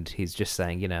 and he's just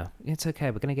saying, it's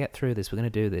okay, we're going to get through this, we're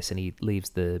going to do this, and he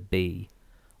leaves the B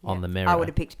on the mirror. I would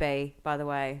have picked B, by the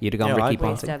way. You'd have gone Ricky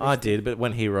Ponting. I did, but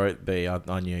when he wrote B,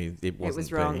 I knew it wasn't. It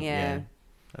was wrong, B. yeah.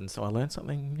 And so I learned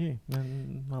something new,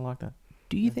 and I like that.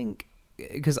 Do you think?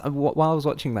 Because while I was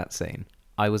watching that scene,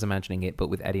 I was imagining it, but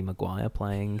with Eddie Maguire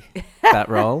playing that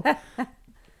role.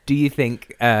 Do you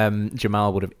think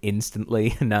Jamal would have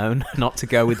instantly known not to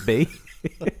go with B?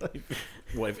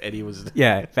 What if Eddie was there?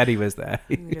 Yeah, if Eddie was there.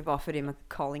 We would have offered him a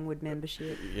Collingwood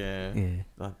membership. Yeah.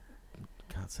 I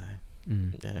can't say.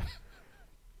 Yeah.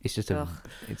 It's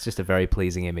just a very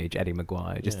pleasing image, Eddie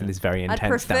Maguire, just in this very intense. I'd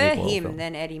prefer Danny Boyle him film.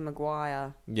 than Eddie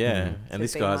Maguire. Yeah, and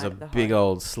this guy's a big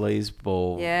old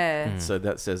sleazeball. Yeah. So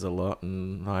that says a lot,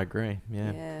 and I agree.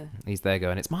 Yeah. He's there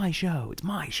going, it's my show.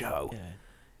 Yeah.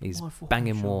 He's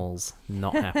banging walls,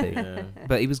 not happy.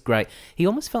 But he was great. He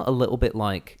almost felt a little bit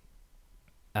like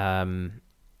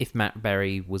if Matt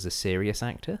Berry was a serious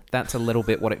actor. That's a little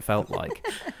bit what it felt like.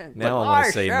 Now I want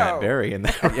to see Matt Berry in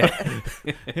that.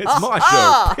 It's my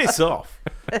show. Piss off.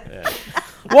 Yeah.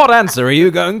 What answer are you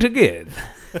going to give?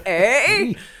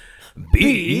 A,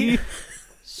 B,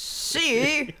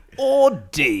 C, or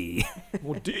D?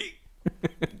 Or D.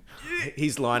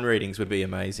 His line readings would be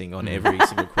amazing on every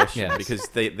single question because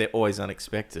they're always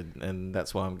unexpected, and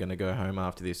that's why I'm going to go home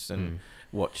after this and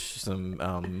watch some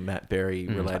Matt Berry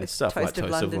related stuff like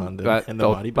Toast of London and The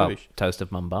Mighty Boosh. Toast of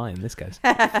Mumbai in this case.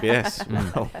 Yes,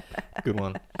 well, good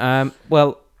one.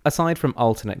 Well, aside from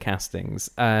alternate castings,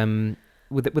 were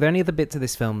there any other bits of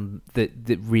this film that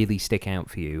really stick out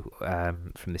for you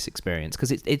from this experience?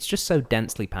 Because it's just so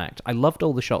densely packed. I loved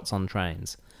all the shots on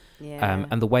trains. Yeah.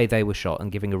 And the way they were shot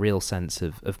and giving a real sense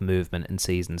of movement and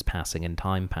seasons passing and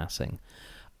time passing.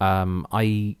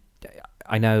 I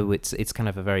know it's kind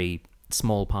of a very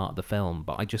small part of the film,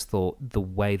 but I just thought the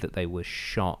way that they were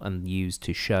shot and used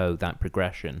to show that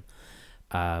progression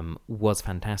was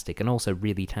fantastic, and also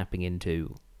really tapping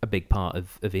into a big part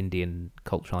of Indian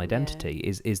cultural identity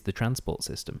is the transport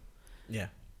system. Yeah.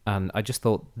 And I just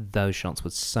thought those shots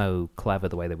were so clever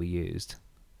the way they were used.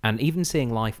 And even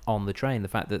seeing life on the train, the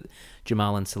fact that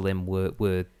Jamal and Salim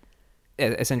were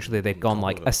essentially, they've gone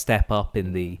like a step up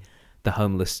in the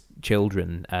homeless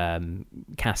children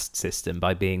caste system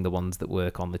by being the ones that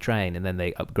work on the train, and then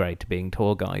they upgrade to being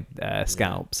tour guide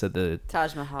scalps at the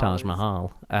Taj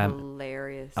Mahal.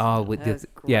 Hilarious. Oh, with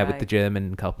the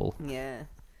German couple. Yeah.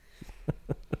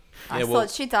 I thought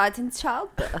she died in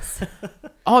childbirth.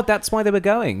 Oh, that's why they were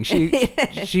going.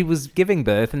 She was giving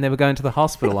birth and they were going to the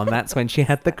hospital, and that's when she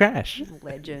had the crash.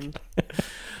 Legend.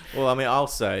 Well, I mean, I'll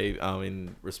say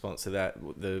in response to that,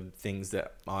 the things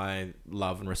that I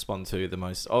love and respond to the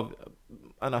most of,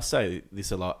 and I say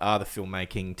this a lot, are the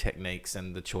filmmaking techniques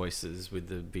and the choices with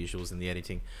the visuals and the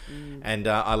editing. And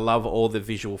I love all the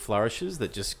visual flourishes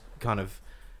that just kind of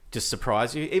just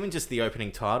surprise you. Even just the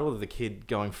opening title of the kid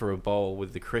going for a bowl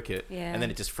with the cricket, and then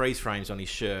it just freeze frames on his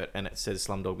shirt and it says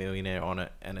Slumdog Millionaire on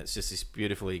it, and it's just this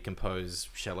beautifully composed,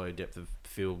 shallow depth of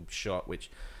field shot,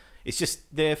 which it's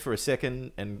just there for a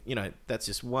second. And, you know, that's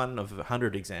just one of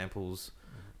 100 examples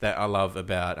that I love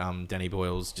about Danny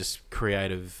Boyle's just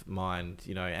creative mind,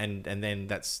 you know, and then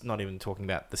that's not even talking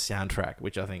about the soundtrack,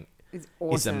 which I think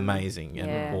is amazing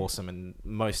and awesome. And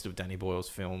most of Danny Boyle's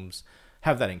films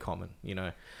have that in common, you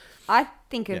know. I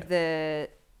think of the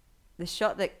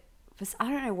shot that,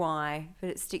 I don't know why, but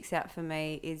it sticks out for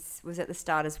me, was at the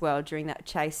start as well, during that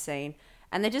chase scene.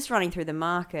 And they're just running through the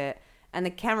market and the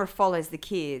camera follows the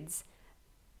kids,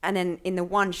 and then in the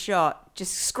one shot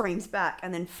just screams back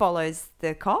and then follows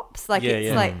the cops. Like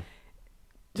like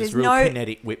just real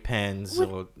kinetic whip pans,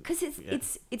 because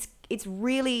it's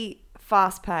really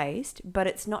fast paced, but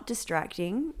it's not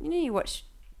distracting. You know, you watch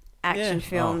action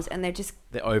films and they're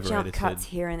over jump cuts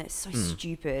here and it's so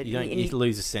stupid. You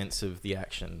lose a sense of the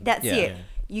action. That's it.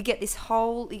 You get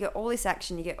all this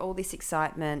action, you get all this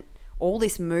excitement, all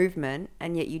this movement,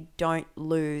 and yet you don't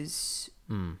lose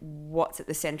what's at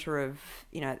the center of,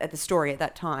 you know, at the story at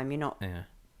that time. You're not. Yeah.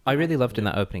 I really loved in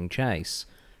that opening chase,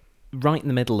 right in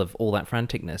the middle of all that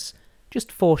franticness, just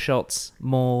 4 shots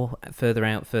more, further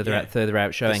out,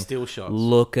 showing. The still shots.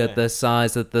 Look at the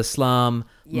size of the slum.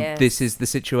 Yes. This is the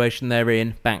situation they're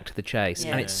in. Back to the chase,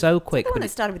 and it's so quick. The one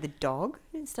that started with the dog.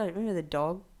 Remember the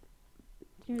dog?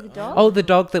 The dog? Oh, the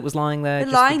dog that was lying there.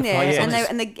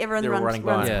 Everyone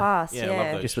runs past.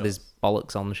 Just with his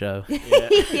bollocks on the show.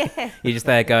 You're just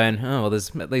there going, oh, well,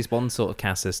 there's at least one sort of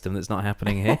caste system that's not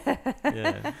happening here.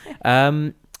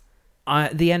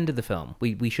 The end of the film,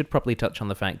 we should probably touch on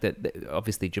the fact that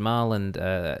obviously Jamal and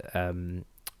her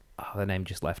name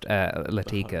just left,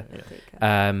 Latika.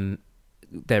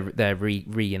 They're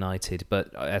reunited,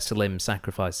 but Salim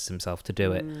sacrifices himself to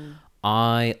do it.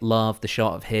 I love the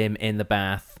shot of him in the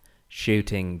bath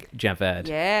shooting Javed.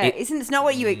 Yeah, it's not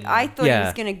what you... I thought he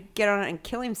was going to get on it and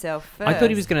kill himself first. I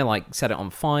thought he was going to like set it on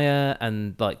fire,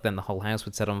 and like then the whole house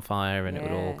would set on fire and it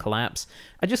would all collapse.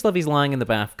 I just love he's lying in the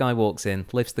bath, guy walks in,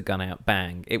 lifts the gun out,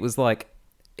 bang. It was like...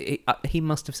 He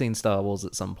must have seen Star Wars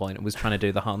at some point and was trying to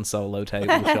do the Han Solo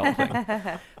table shot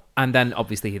thing. And then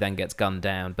obviously he then gets gunned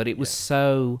down, but it was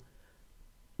so...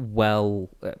 well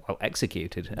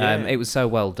executed. It was so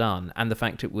well done, and the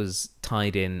fact it was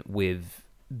tied in with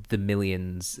the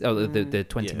millions, the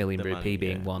 20 million rupee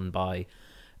being won by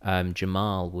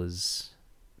Jamal was...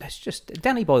 It's just...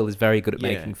 Danny Boyle is very good at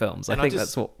making films. I think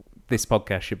that's what this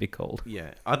podcast should be called.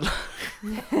 Yeah.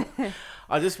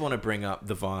 I just want to bring up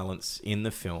the violence in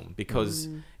the film, because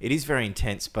it is very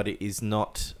intense, but it is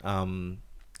not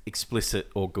explicit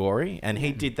or gory, and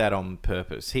he did that on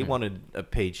purpose. He wanted a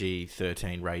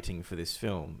PG-13 rating for this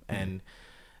film, and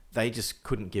they just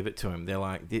couldn't give it to him. They're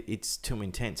like, it's too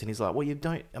intense. And he's like, well, you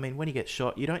don't... I mean, when you get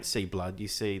shot, you don't see blood. You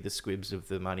see the squibs of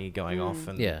the money going off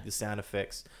and the sound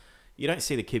effects. You don't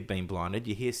see the kid being blinded.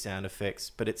 You hear sound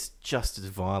effects, but it's just as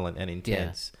violent and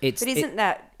intense.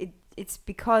 It's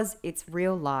because it's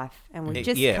real life, and we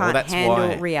just can't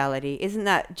handle reality. Isn't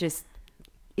that just...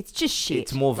 It's just shit.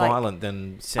 It's more violent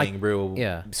than seeing real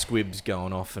squibs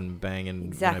going off and banging,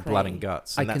 blood and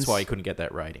guts. And that's why he couldn't get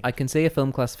that rating. I can see a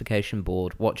film classification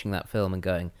board watching that film and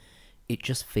going, it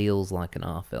just feels like an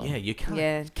R film. Yeah, you can't.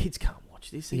 Yeah. Kids can't watch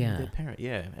this. Even their parent.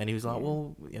 Yeah. And he was like,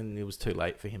 well, and it was too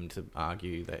late for him to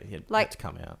argue that he had to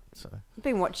come out. So I've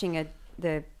been watching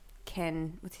the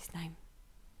Ken, what's his name?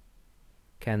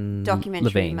 Ken documentary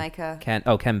Levine. Maker.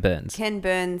 Ken Burns. Ken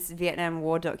Burns' Vietnam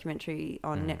War documentary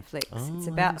on Netflix. It's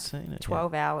about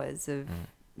 12 hours of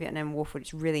Vietnam War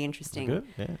footage. Really interesting. Good,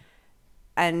 yeah.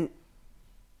 And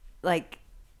like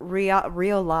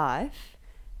real life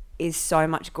is so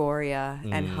much gorier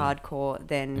and hardcore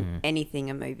than anything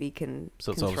a movie can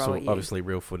So it's control at you. obviously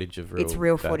real footage of real It's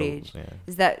real battle. footage. Yeah.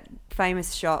 There's that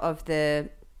famous shot of the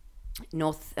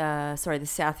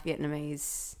South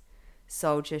Vietnamese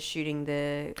soldier shooting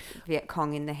the Viet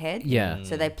Cong in the head. Yeah.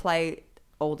 So they play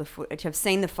all the footage. I've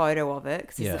seen the photo of it,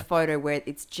 because it's the photo where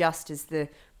it's just as the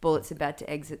bullet's about to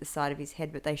exit the side of his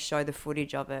head, but they show the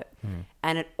footage of it.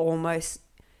 And it almost...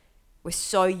 We're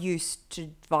so used to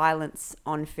violence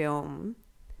on film.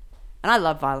 And I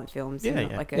love violent films.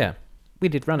 We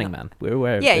did Running Man. We're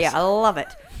aware of Yeah, this. yeah, I love it.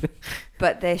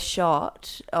 But their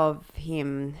shot of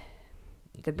him,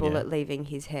 the bullet leaving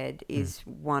his head, is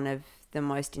one of the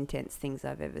most intense things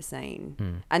I've ever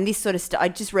seen. And this sort of stuff,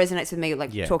 it just resonates with me,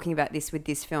 like talking about this with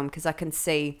this film, because I can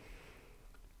see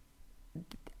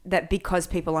that because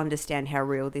people understand how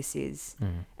real this is,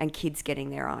 and kids getting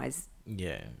their eyes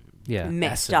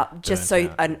messed Acid up just so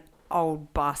burnt out. an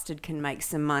old bastard can make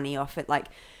some money off it. Like,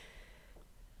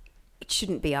 it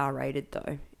shouldn't be R-rated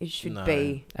though. It should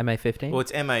be MA-15? Well,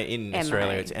 it's MA in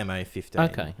Australia. It's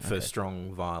MA-15 for okay.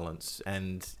 strong violence,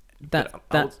 and that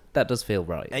does feel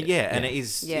right. and it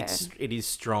is it is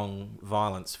strong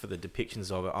violence for the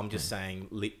depictions of it. I'm just saying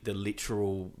the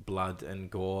literal blood and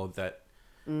gore that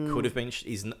could have been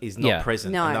is not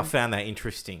present. No. And I found that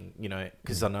interesting,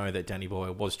 because I know that Danny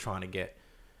Boyle was trying to get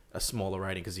a smaller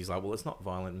rating because he's like, well, it's not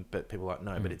violent, but people are like,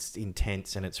 no, but it's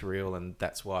intense and it's real, and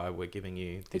that's why we're giving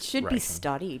you this It should rating. be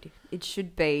studied. It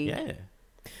should be. Yeah.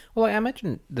 Well, I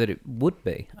imagine that it would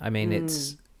be. I mean,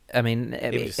 it's... I mean...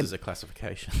 Even just as a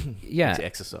classification. Yeah. To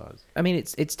exercise. I mean,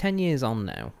 it's 10 years on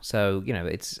now, so,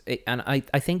 and I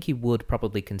think you would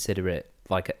probably consider it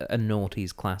like a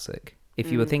noughties classic. If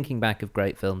you were thinking back of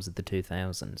great films of the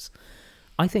 2000s,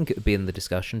 I think it would be in the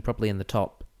discussion, probably in the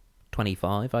top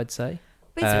 25, I'd say.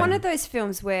 But it's one of those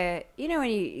films where, when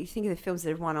you think of the films that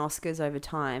have won Oscars over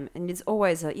time, and it's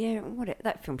always like,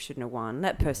 that film shouldn't have won,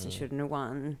 that person shouldn't have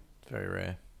won. Very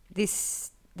rare.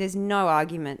 There's no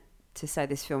argument to say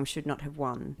this film should not have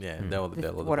won. Yeah, they were the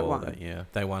belle of the what it ball won. that year.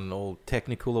 They won all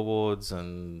technical awards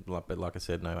and, like I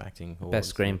said, no acting awards.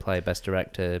 Best screenplay, best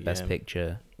director, best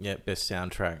picture. Yeah, best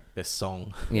soundtrack, best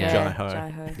song. Yeah.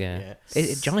 Jaiho. Yeah. Yeah.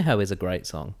 Jaiho is a great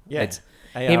song. Yeah. It's,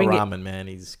 A.R. hearing it- Rahman, man,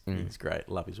 he's great.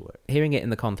 Love his work. hearing it in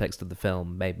the context of the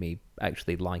film made me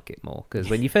actually like it more, because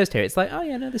when you first hear it, it's like, oh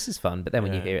yeah, no, this is fun, but then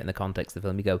when you hear it in the context of the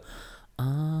film, you go,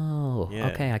 oh,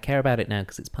 okay, I care about it now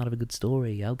because it's part of a good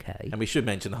story. Okay. And we should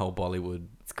mention the whole Bollywood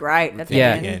It's great. At the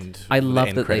Yeah. end. end. I the love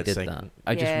end that they credit did segment.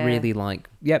 that. I just really like,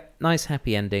 nice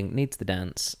happy ending, needs the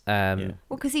dance. Well,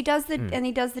 because he does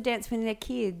he does the dance when they're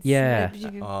kids. Yeah.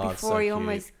 Before it's so he cute.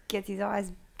 almost gets his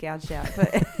eyes gouged out,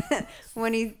 but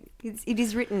when it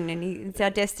is written and it's our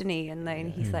destiny, and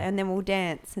then he's like, and then we'll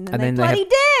dance, and then they bloody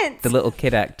dance. The little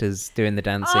kid actors doing the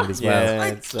dancing as well. Yeah,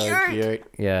 so it's so cute.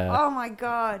 Yeah. Oh my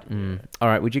god. All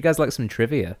right, would you guys like some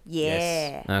trivia?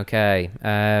 Yes. Okay.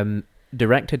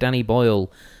 Director Danny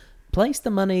Boyle placed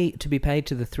the money to be paid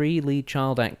to the 3 lead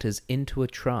child actors into a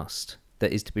trust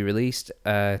that is to be released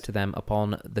to them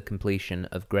upon the completion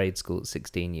of grade school at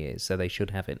 16 years, so they should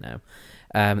have it now.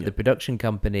 The production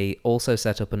company also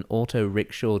set up an auto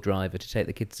rickshaw driver to take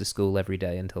the kids to school every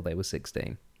day until they were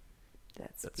 16.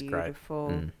 That's beautiful.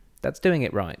 beautiful. That's doing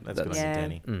it right. That's good on you,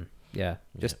 Danny. Yeah.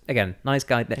 Just, again, nice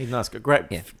guy. He's nice, great,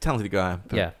 talented guy.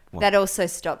 But, Yeah. well, That also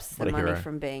stops the what a money hero.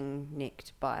 from being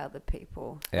nicked by other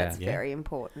people. Yeah. That's very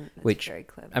important. That's Which, very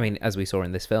clever. I mean, as we saw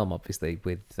in this film, obviously,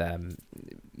 with,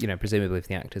 presumably if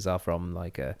the actors are from,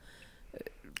 like, a...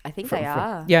 I think they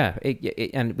are. Yeah,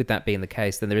 and with that being the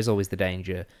case, then there is always the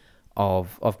danger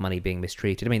of money being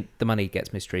mistreated. I mean, the money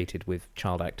gets mistreated with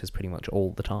child actors pretty much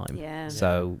all the time. Yeah.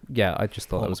 So, I just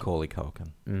thought Paul that was... Macaulay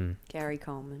Culkin. Gary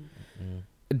Coleman.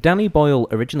 Danny Boyle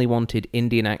originally wanted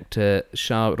Indian actor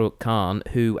Shah Rukh Khan,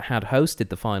 who had hosted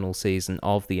the final season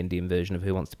of the Indian version of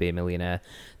Who Wants to Be a Millionaire,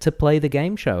 to play the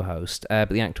game show host, but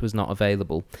the actor was not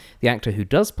available. The actor who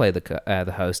does play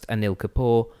the host, Anil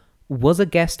Kapoor, was a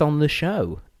guest on the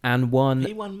show and won...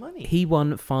 He won money. He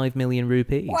won 5 million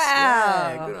rupees. Wow.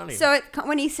 Yeah, good on him. So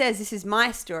when he says, this is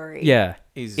my story. Yeah.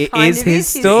 He's It kind is of his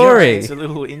is his story. It's a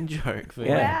little in-joke. For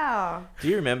Yeah. him. Wow. Do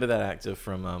you remember that actor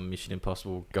from Mission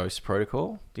Impossible Ghost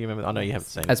Protocol? Do you remember? I know you haven't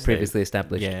seen it. As Steve. previously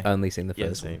established, Yeah. only seen the Yeah,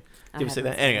 first Steve. one. I Did you see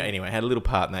that? haven't seen Anyway, had a little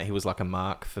part in that. He was like a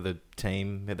mark for the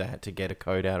team that they had to get a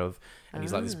code out of. And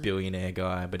he's like this billionaire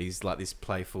guy, but he's like this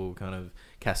playful kind of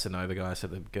Casanova guy, so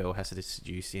the girl has to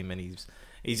seduce him, and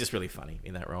he's just really funny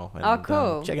in that role. And, Oh,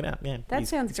 cool. check it out. Yeah, That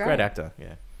sounds he's a great. great actor.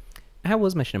 Yeah. How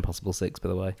was Mission Impossible 6, by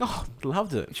the way? Oh,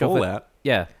 loved it. Sure, Fallout.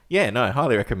 Yeah, Yeah, no,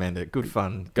 highly recommend it. Good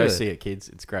fun. Go Good. see it, kids.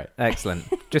 It's great. excellent.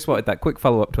 Just wanted that quick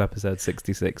follow-up to episode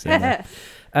 66. in there.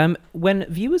 When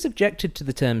viewers objected to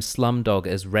the term slumdog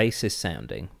as racist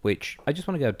sounding, which I just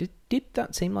want to go, did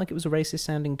that seem like it was a racist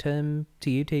sounding term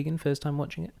to you, Tegan, first time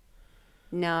watching it?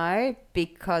 No,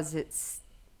 because it's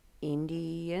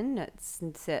Indian.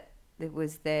 It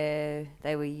was there.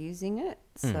 They were using it.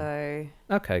 So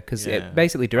Okay, because Yeah,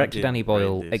 basically I director did Danny read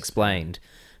Boyle this. explained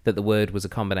that the word was a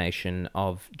combination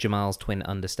of Jamal's twin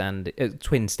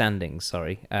standings,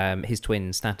 his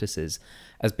twin statuses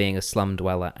as being a slum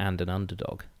dweller and an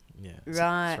underdog. Yeah. Right.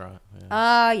 That's right. Yeah.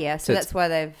 Ah, yeah. So So it's- that's why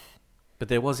they've But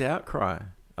there was outcry.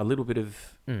 A little bit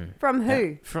of... From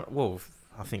who?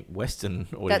 I think Western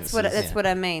audiences. That's what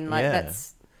I mean. Like Yeah.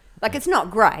 that's like it's not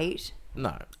great.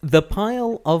 No. The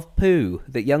pile of poo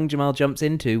that young Jamal jumps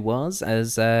into was,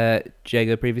 as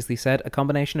Jago previously said, a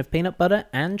combination of peanut butter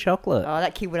and chocolate. Oh,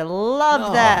 that kid would have loved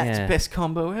Oh, that. It's Yeah. best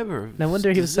combo ever. No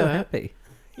wonder he was so Dessert. happy.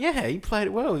 Yeah, he played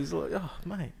it well. He's like, oh,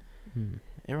 mate.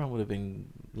 Everyone would have been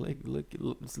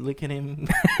licking him.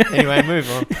 Anyway, move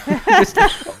on.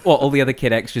 All the other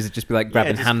kid extras would just be like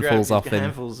grabbing just handfuls grab off him.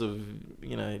 Handfuls of,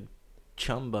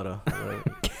 chum butter.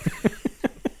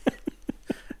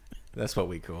 That's what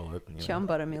we call it. Chum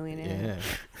butter millionaire.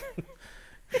 Yeah.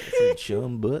 Some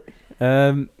chum butt.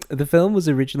 The film was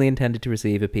originally intended to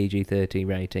receive a PG-13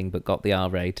 rating, but got the R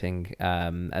rating,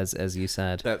 as you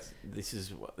said. This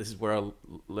is where I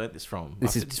learnt this from. I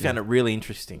This is- just found it really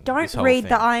interesting. Don't this whole read thing.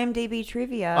 the IMDb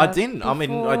trivia. I didn't. I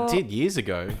mean, I before- did years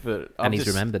ago, but And he's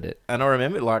remembered it. And I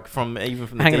remember it like from the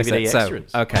Hang on a DVD sec.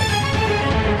 extras. Okay.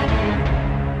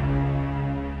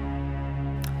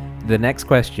 The next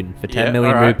question for 10 Yeah,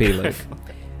 million alright. rupee, Luke.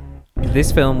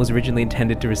 This film was originally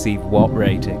intended to receive what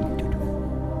rating?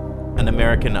 An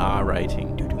American R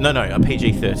rating. No, a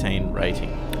PG-13 rating.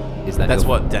 That's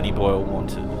what Danny Boyle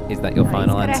wanted. Is that your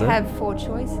final He's answer? gotta have 4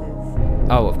 choices.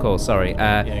 Oh, of course. Sorry.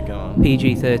 Yeah, go on.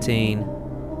 PG-13,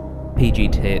 PG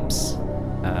Tips,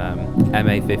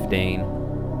 MA-15,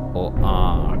 or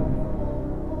R.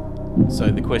 So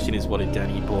the question is, what did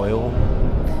Danny Boyle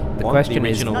want? The question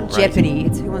is- original Not rating? Jeopardy.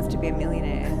 It's Who Wants to Be a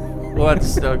Millionaire. Well, I want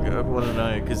to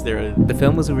know because there are... The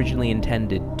film was originally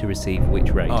intended to receive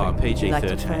which rating? Oh, Would you like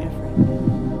to phone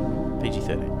a PG-13. friend?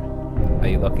 PG-13. Are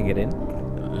you locking it in?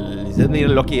 Les amis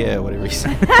Lockyer, whatever he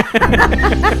said.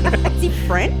 Is he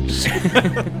French?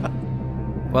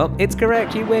 Well, it's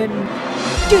correct. You win.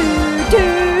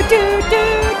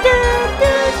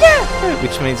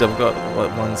 Which means I've got,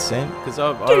 1 cent? Because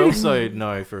I also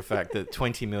know for a fact that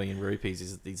 20 million rupees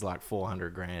is like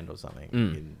 400 grand or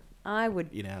something.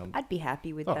 I'd be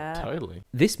happy with that. Totally.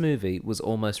 This movie was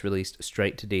almost released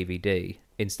straight to DVD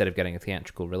instead of getting a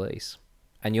theatrical release.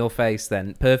 And your face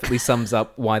then perfectly sums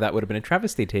up why that would have been a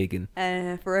travesty, Tegan.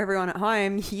 For everyone at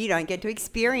home, you don't get to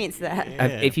experience that. Yeah,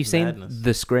 If you've seen madness.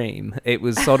 The Scream, it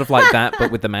was sort of like that,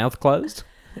 but with the mouth closed.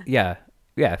 Yeah,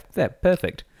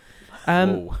 perfect.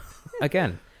 Whoa.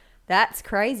 Again. That's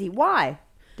crazy. Why?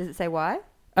 Does it say why?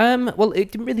 Well,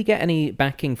 it didn't really get any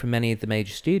backing from many of the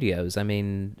major studios. I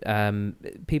mean,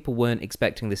 people weren't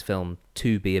expecting this film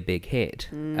to be a big hit.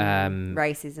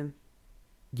 Racism,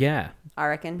 Yeah, I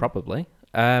reckon. probably.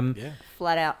 Yeah.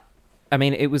 Flat out. I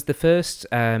mean, it was the first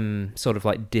sort of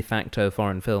like de facto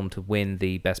foreign film to win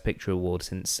the Best Picture award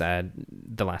since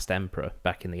The Last Emperor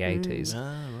back in the 80s.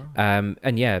 Right.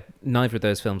 And yeah, neither of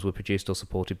those films were produced or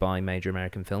supported by major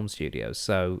American film studios.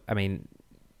 So, I mean,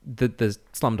 the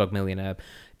Slumdog Millionaire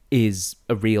is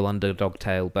a real underdog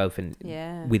tale, both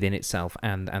within itself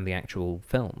and the actual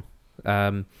film.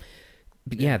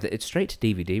 But yeah, it's straight to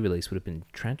DVD release would have been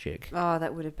tragic. Oh,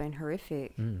 that would have been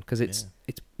horrific. Because it's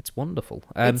wonderful.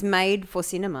 It's made for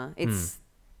cinema. It's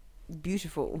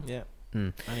beautiful. Yeah.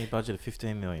 Only a budget of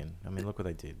 15 million. I mean, look what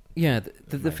they did. Yeah,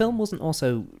 the film wasn't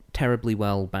also terribly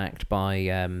well backed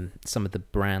by some of the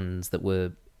brands that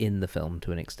were in the film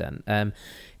to an extent.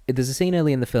 There's a scene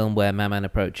early in the film where Maman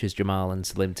approaches Jamal and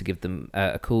Salim to give them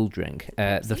a cool drink.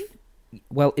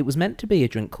 Well, it was meant to be a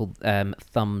drink called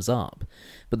Thumbs Up,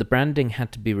 but the branding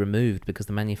had to be removed because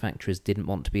the manufacturers didn't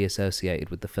want to be associated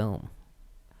with the film.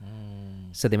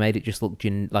 So they made it just look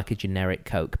like a generic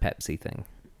Coke Pepsi thing.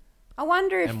 I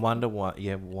wonder if... And wonder why...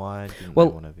 Yeah, why didn't Well,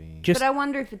 they want to be... But I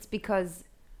wonder if it's because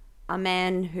a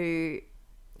man who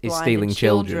Is blinded stealing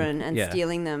children. and Yeah.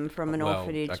 stealing them from an Well,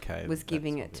 orphanage okay, was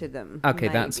giving that's it to them. Okay,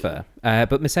 that's maybe. fair.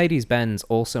 But Mercedes-Benz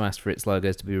also asked for its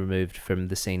logos to be removed from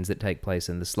the scenes that take place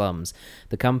in the slums.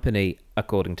 The company,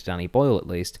 according to Danny Boyle at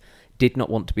least, did not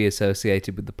want to be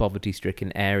associated with the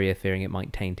poverty-stricken area, fearing it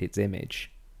might taint its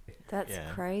image. That's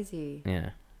crazy.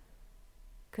 Yeah.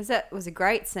 Because that was a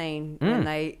great scene when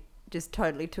they just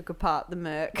totally took apart the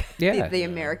Merc Yeah. the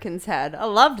Americans had. I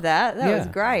loved that. That was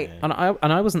great. Yeah.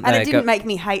 And I wasn't And there. it didn't make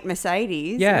me hate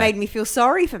Mercedes. Yeah. It made me feel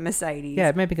sorry for Mercedes. Yeah,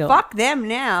 it made me go... Fuck them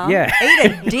now. Yeah. Eat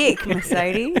a dick,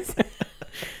 Mercedes.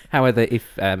 However, if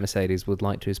Mercedes would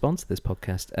like to sponsor this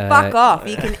podcast... Fuck off.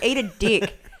 You can eat a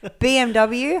dick.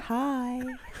 BMW, hi.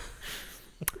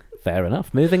 Fair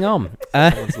enough. Moving on.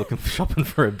 Someone's shopping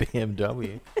for a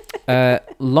BMW.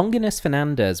 Longinus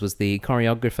Fernandez was the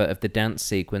choreographer of the dance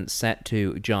sequence set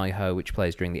to Jago, which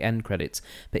plays during the end credits,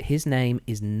 but his name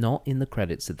is not in the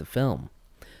credits of the film.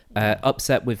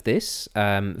 Upset with this,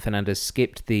 Fernandez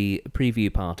skipped the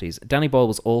preview parties. Danny Boyle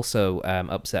was also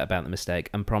upset about the mistake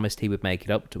and promised he would make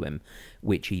it up to him,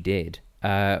 which he did.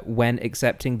 When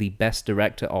accepting the Best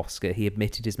Director Oscar, he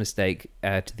admitted his mistake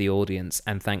to the audience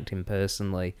and thanked him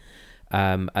personally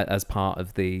as part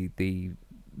of the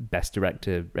Best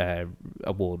Director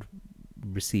award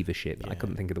receivership. I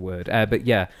couldn't think of the word. But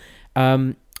yeah.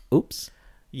 Oops.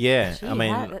 Yeah, Gee, I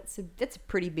mean... that's a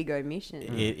pretty big omission.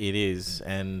 It is,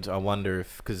 and I wonder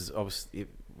if... Because obviously,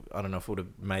 I don't know if it would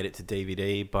have made it to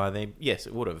DVD by then. Yes,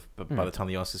 it would have, but by the time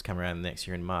the Oscars come around next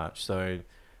year in March, so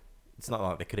it's not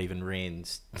like they could even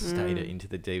reinstate it into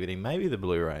the DVD. Maybe the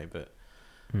Blu-ray, but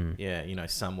yeah,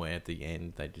 somewhere at the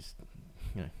end, they just,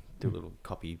 do a little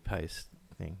copy-paste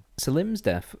thing. Salim's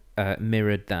death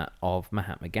mirrored that of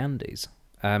Mahatma Gandhi's.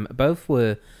 Both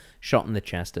were shot in the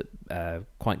chest at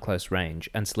quite close range,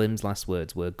 and Salim's last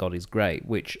words were, "God is great,"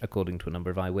 which, according to a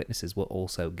number of eyewitnesses, were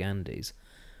also Gandhi's.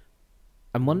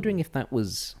 I'm wondering if that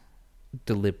was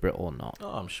deliberate or not.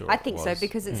 Oh, I'm sure I think so,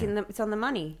 because it's it's on the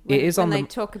money. It is on when they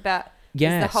talk about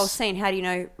yes. the whole scene. How do you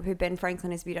know who Ben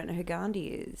Franklin is if you don't know who Gandhi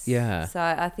is? Yeah. So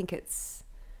I think that's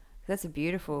a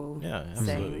beautiful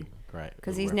absolutely scene. Great.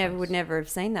 Because he would never have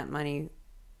seen that money.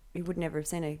 He would never have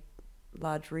seen a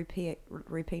large rupee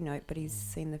note, but he's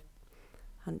seen the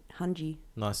hunji.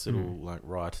 Nice little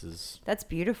writers. That's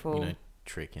beautiful.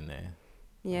 Trick in there.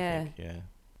 Yeah. Yeah.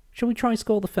 Shall we try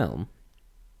score the film?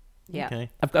 Yeah. Okay.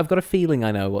 I've got a feeling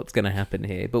I know what's going to happen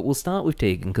here, but we'll start with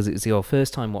Tegan because it's your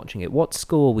first time watching it. What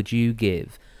score would you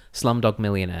give Slumdog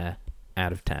Millionaire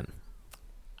out of 10?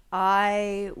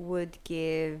 I would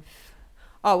give...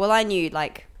 Oh, well, I knew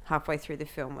halfway through the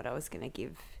film what I was going to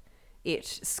give it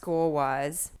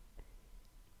score-wise.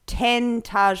 10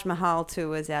 Taj Mahal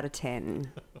tours out of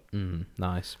 10.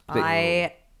 Nice.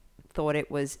 I thought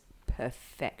it was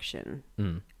perfection.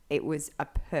 It was a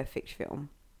perfect film.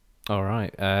 All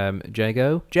right.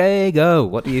 Jago,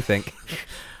 what do you think?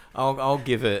 I'll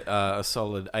give it a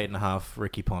solid 8.5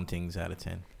 Ricky Pontings out of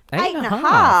 10.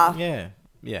 8.5?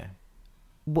 Yeah.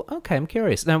 Well, okay, I'm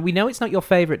curious. Now, we know it's not your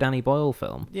favourite Danny Boyle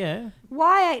film. Yeah.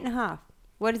 Why 8.5?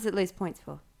 What does it lose points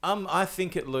for? I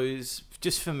think it lose,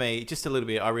 just for me, just a little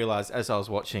bit. I realised as I was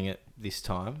watching it this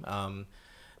time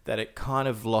that it kind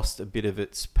of lost a bit of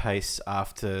its pace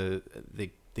after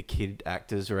the kid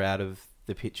actors are out of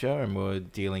the picture and we're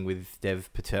dealing with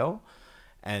Dev Patel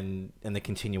and the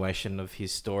continuation of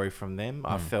his story from them.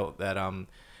 I felt that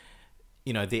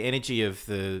the energy of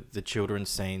the children's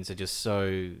scenes are just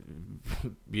so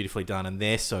beautifully done, and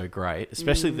they're so great,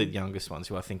 especially the youngest ones,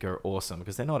 who I think are awesome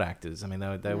because they're not actors. I mean,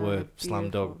 they were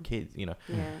Slumdog kids,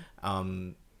 Yeah.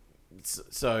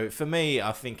 So for me,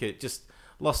 I think it just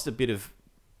lost a bit of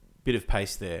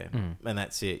pace there, and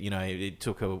that's it. It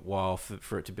took a while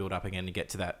for it to build up again to get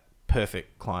to that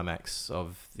perfect climax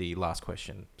of the last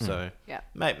question. So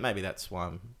maybe that's why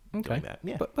I'm doing that.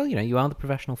 Yeah. But, you are the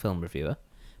professional film reviewer.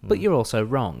 But you're also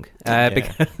wrong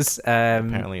because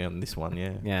apparently on this one,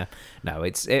 yeah. No,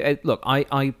 look,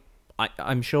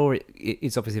 I'm sure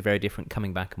it's obviously very different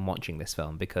coming back and watching this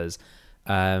film because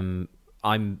I'm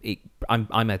a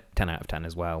 10 out of 10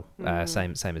 as well.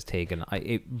 Same as Tegan.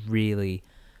 I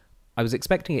was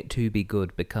expecting it to be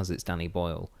good because it's Danny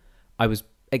Boyle. I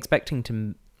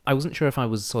wasn't sure if I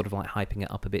was sort of hyping it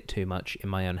up a bit too much in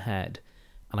my own head,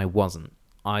 and I wasn't.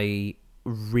 I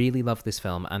really love this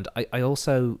film, and I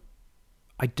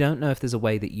don't know if there's a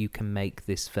way that you can make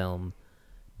this film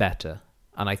better,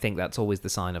 and I think that's always the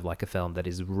sign of a film that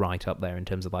is right up there in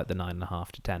terms of the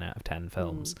 9.5 to 10 out of 10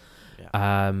 films.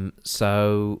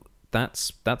 So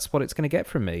that's what it's going to get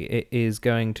from me. It is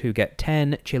going to get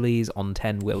 10 chillies on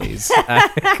 10 willies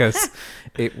because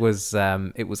it was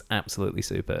absolutely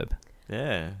superb.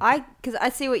 Yeah, because I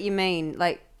see what you mean,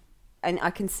 and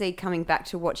I can see coming back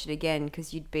to watch it again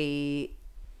because you'd be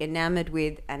enamored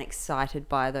with and excited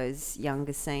by those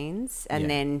younger scenes. And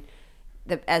then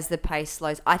as the pace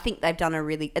slows, I think they've done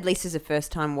at least as a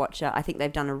first-time watcher, I think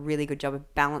they've done a really good job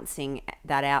of balancing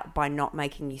that out by not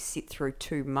making you sit through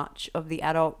too much of the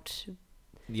adult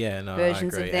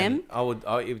versions I agree. of them.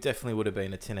 And it definitely would have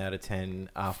been a 10 out of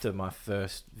 10 after my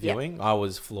first viewing. Yep. I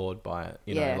was floored by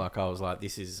it. I was like,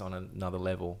 this is on another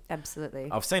level. Absolutely.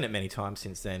 I've seen it many times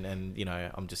since then, and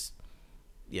I'm just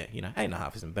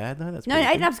 8.5 isn't bad though. That's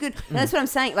 8.5's good. That's what I'm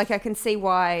saying. I can see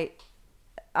why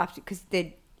after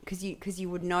because you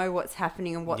would know what's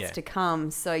happening and what's to come,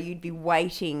 so you'd be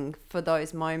waiting for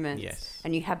those moments. Yes.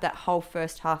 And you have that whole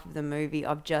first half of the movie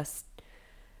of just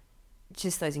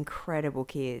those incredible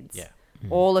kids. Yeah.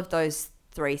 All of those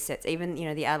three sets, even,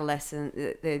 the adolescent,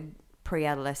 the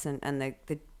pre-adolescent and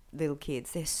the little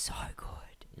kids, they're so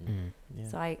good. Yeah.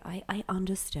 So I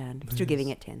understand. Still giving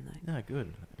it 10 though. No,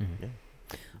 good. Yeah.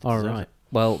 All Deserves right. it.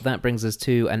 Well, that brings us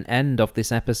to an end of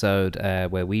this episode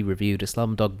where we reviewed A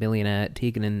Slumdog Millionaire,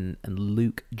 Tegan and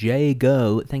Luke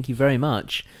Jago. Thank you very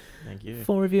much Thank you.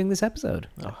 for reviewing this episode.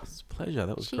 Oh, it's a pleasure.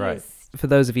 That was Cheers. great. For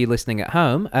those of you listening at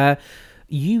home,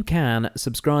 you can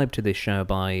subscribe to this show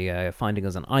by finding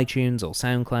us on iTunes or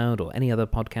SoundCloud or any other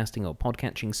podcasting or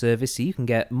podcatching service so you can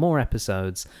get more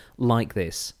episodes like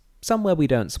this. Somewhere we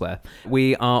don't swear.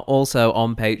 We are also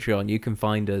on Patreon. You can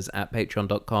find us at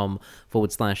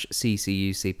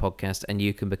patreon.com/CCUC podcast and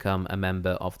you can become a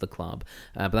member of the club.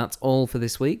 But that's all for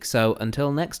this week. So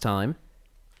until next time,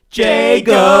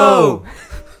 Jago!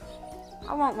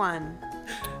 I want one.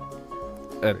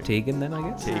 Tegan then, I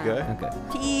guess? Here you go. Okay.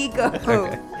 Tigo.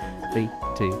 Okay. 3,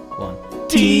 2, 1.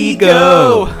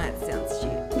 Tigo! That sounds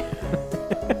shit.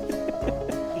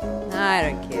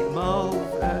 I don't care.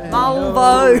 Malvo.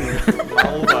 Malvo.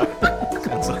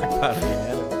 Sounds like part of the anatomy.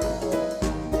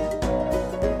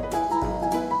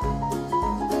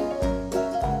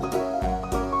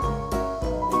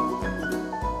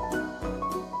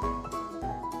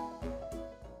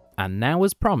 And now,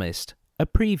 as promised, a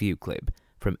preview clip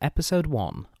from episode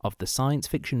 1 of the science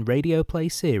fiction radio play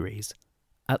series,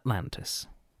 Atlantis.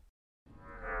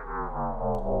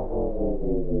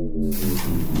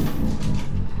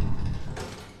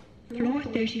 Floor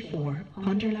 34,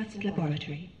 Ponderlust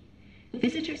Laboratory.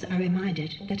 Visitors are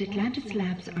reminded that Atlantis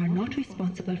labs are not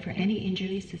responsible for any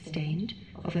injuries sustained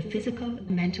of a physical,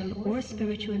 mental, or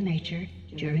spiritual nature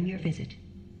during your visit.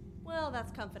 Well,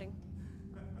 that's comforting.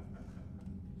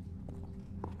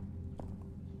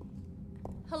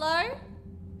 Hello?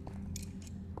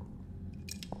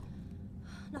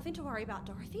 Nothing to worry about,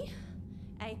 Dorothy.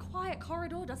 A quiet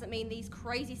corridor doesn't mean these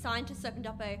crazy scientists opened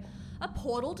up a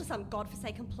portal to some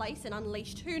godforsaken place and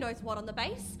unleashed who knows what on the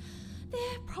base.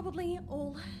 They're probably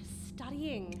all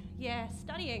studying. Yeah,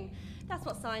 studying. That's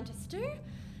what scientists do.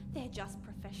 They're just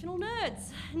professional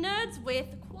nerds. Nerds with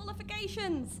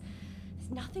qualifications.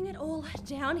 There's nothing at all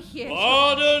down here.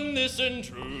 Pardon this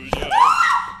intrusion.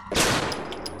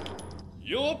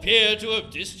 You appear to have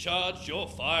discharged your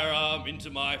firearm into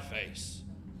my face.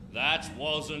 That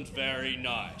wasn't very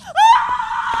nice.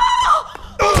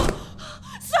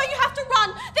 So you have to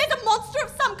run! There's a monster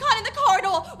of some kind in the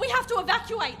corridor! We have to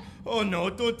evacuate! Oh no,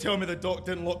 don't tell me the doc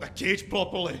didn't lock the cage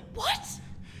properly. What?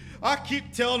 I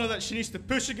keep telling her that she needs to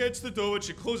push against the door when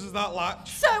she closes that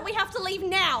latch. So we have to leave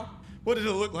now! What did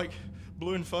it look like?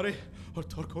 Blue and furry? Or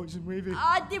turquoise and wavy?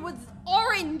 It was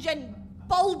orange and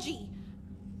bulgy.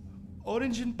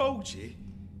 Orange and bulgy?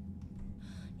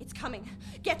 It's coming.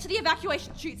 Get to the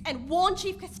evacuation chutes and warn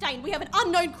Chief Castaigne. We have an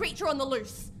unknown creature on the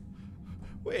loose.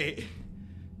 Wait,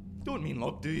 don't mean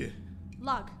Lug, do you?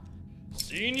 Lug.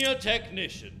 Senior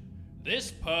technician,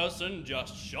 this person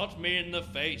just shot me in the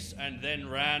face and then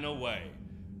ran away.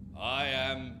 I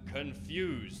am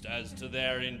confused as to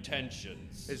their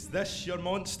intentions. Is this your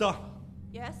monster?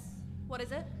 Yes? What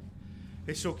is it?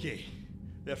 It's okay.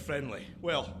 They're friendly.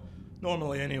 Well,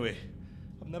 normally anyway.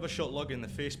 I've never shot Lug in the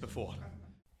face before.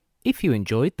 If you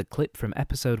enjoyed the clip from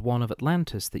episode 1 of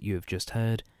Atlantis that you have just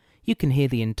heard, you can hear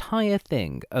the entire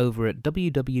thing over at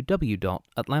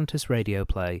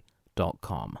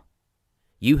www.atlantisradioplay.com.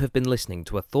 You have been listening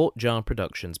to a Thought Jar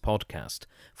Productions podcast.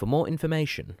 For more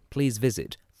information, please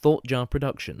visit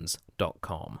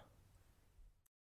thoughtjarproductions.com.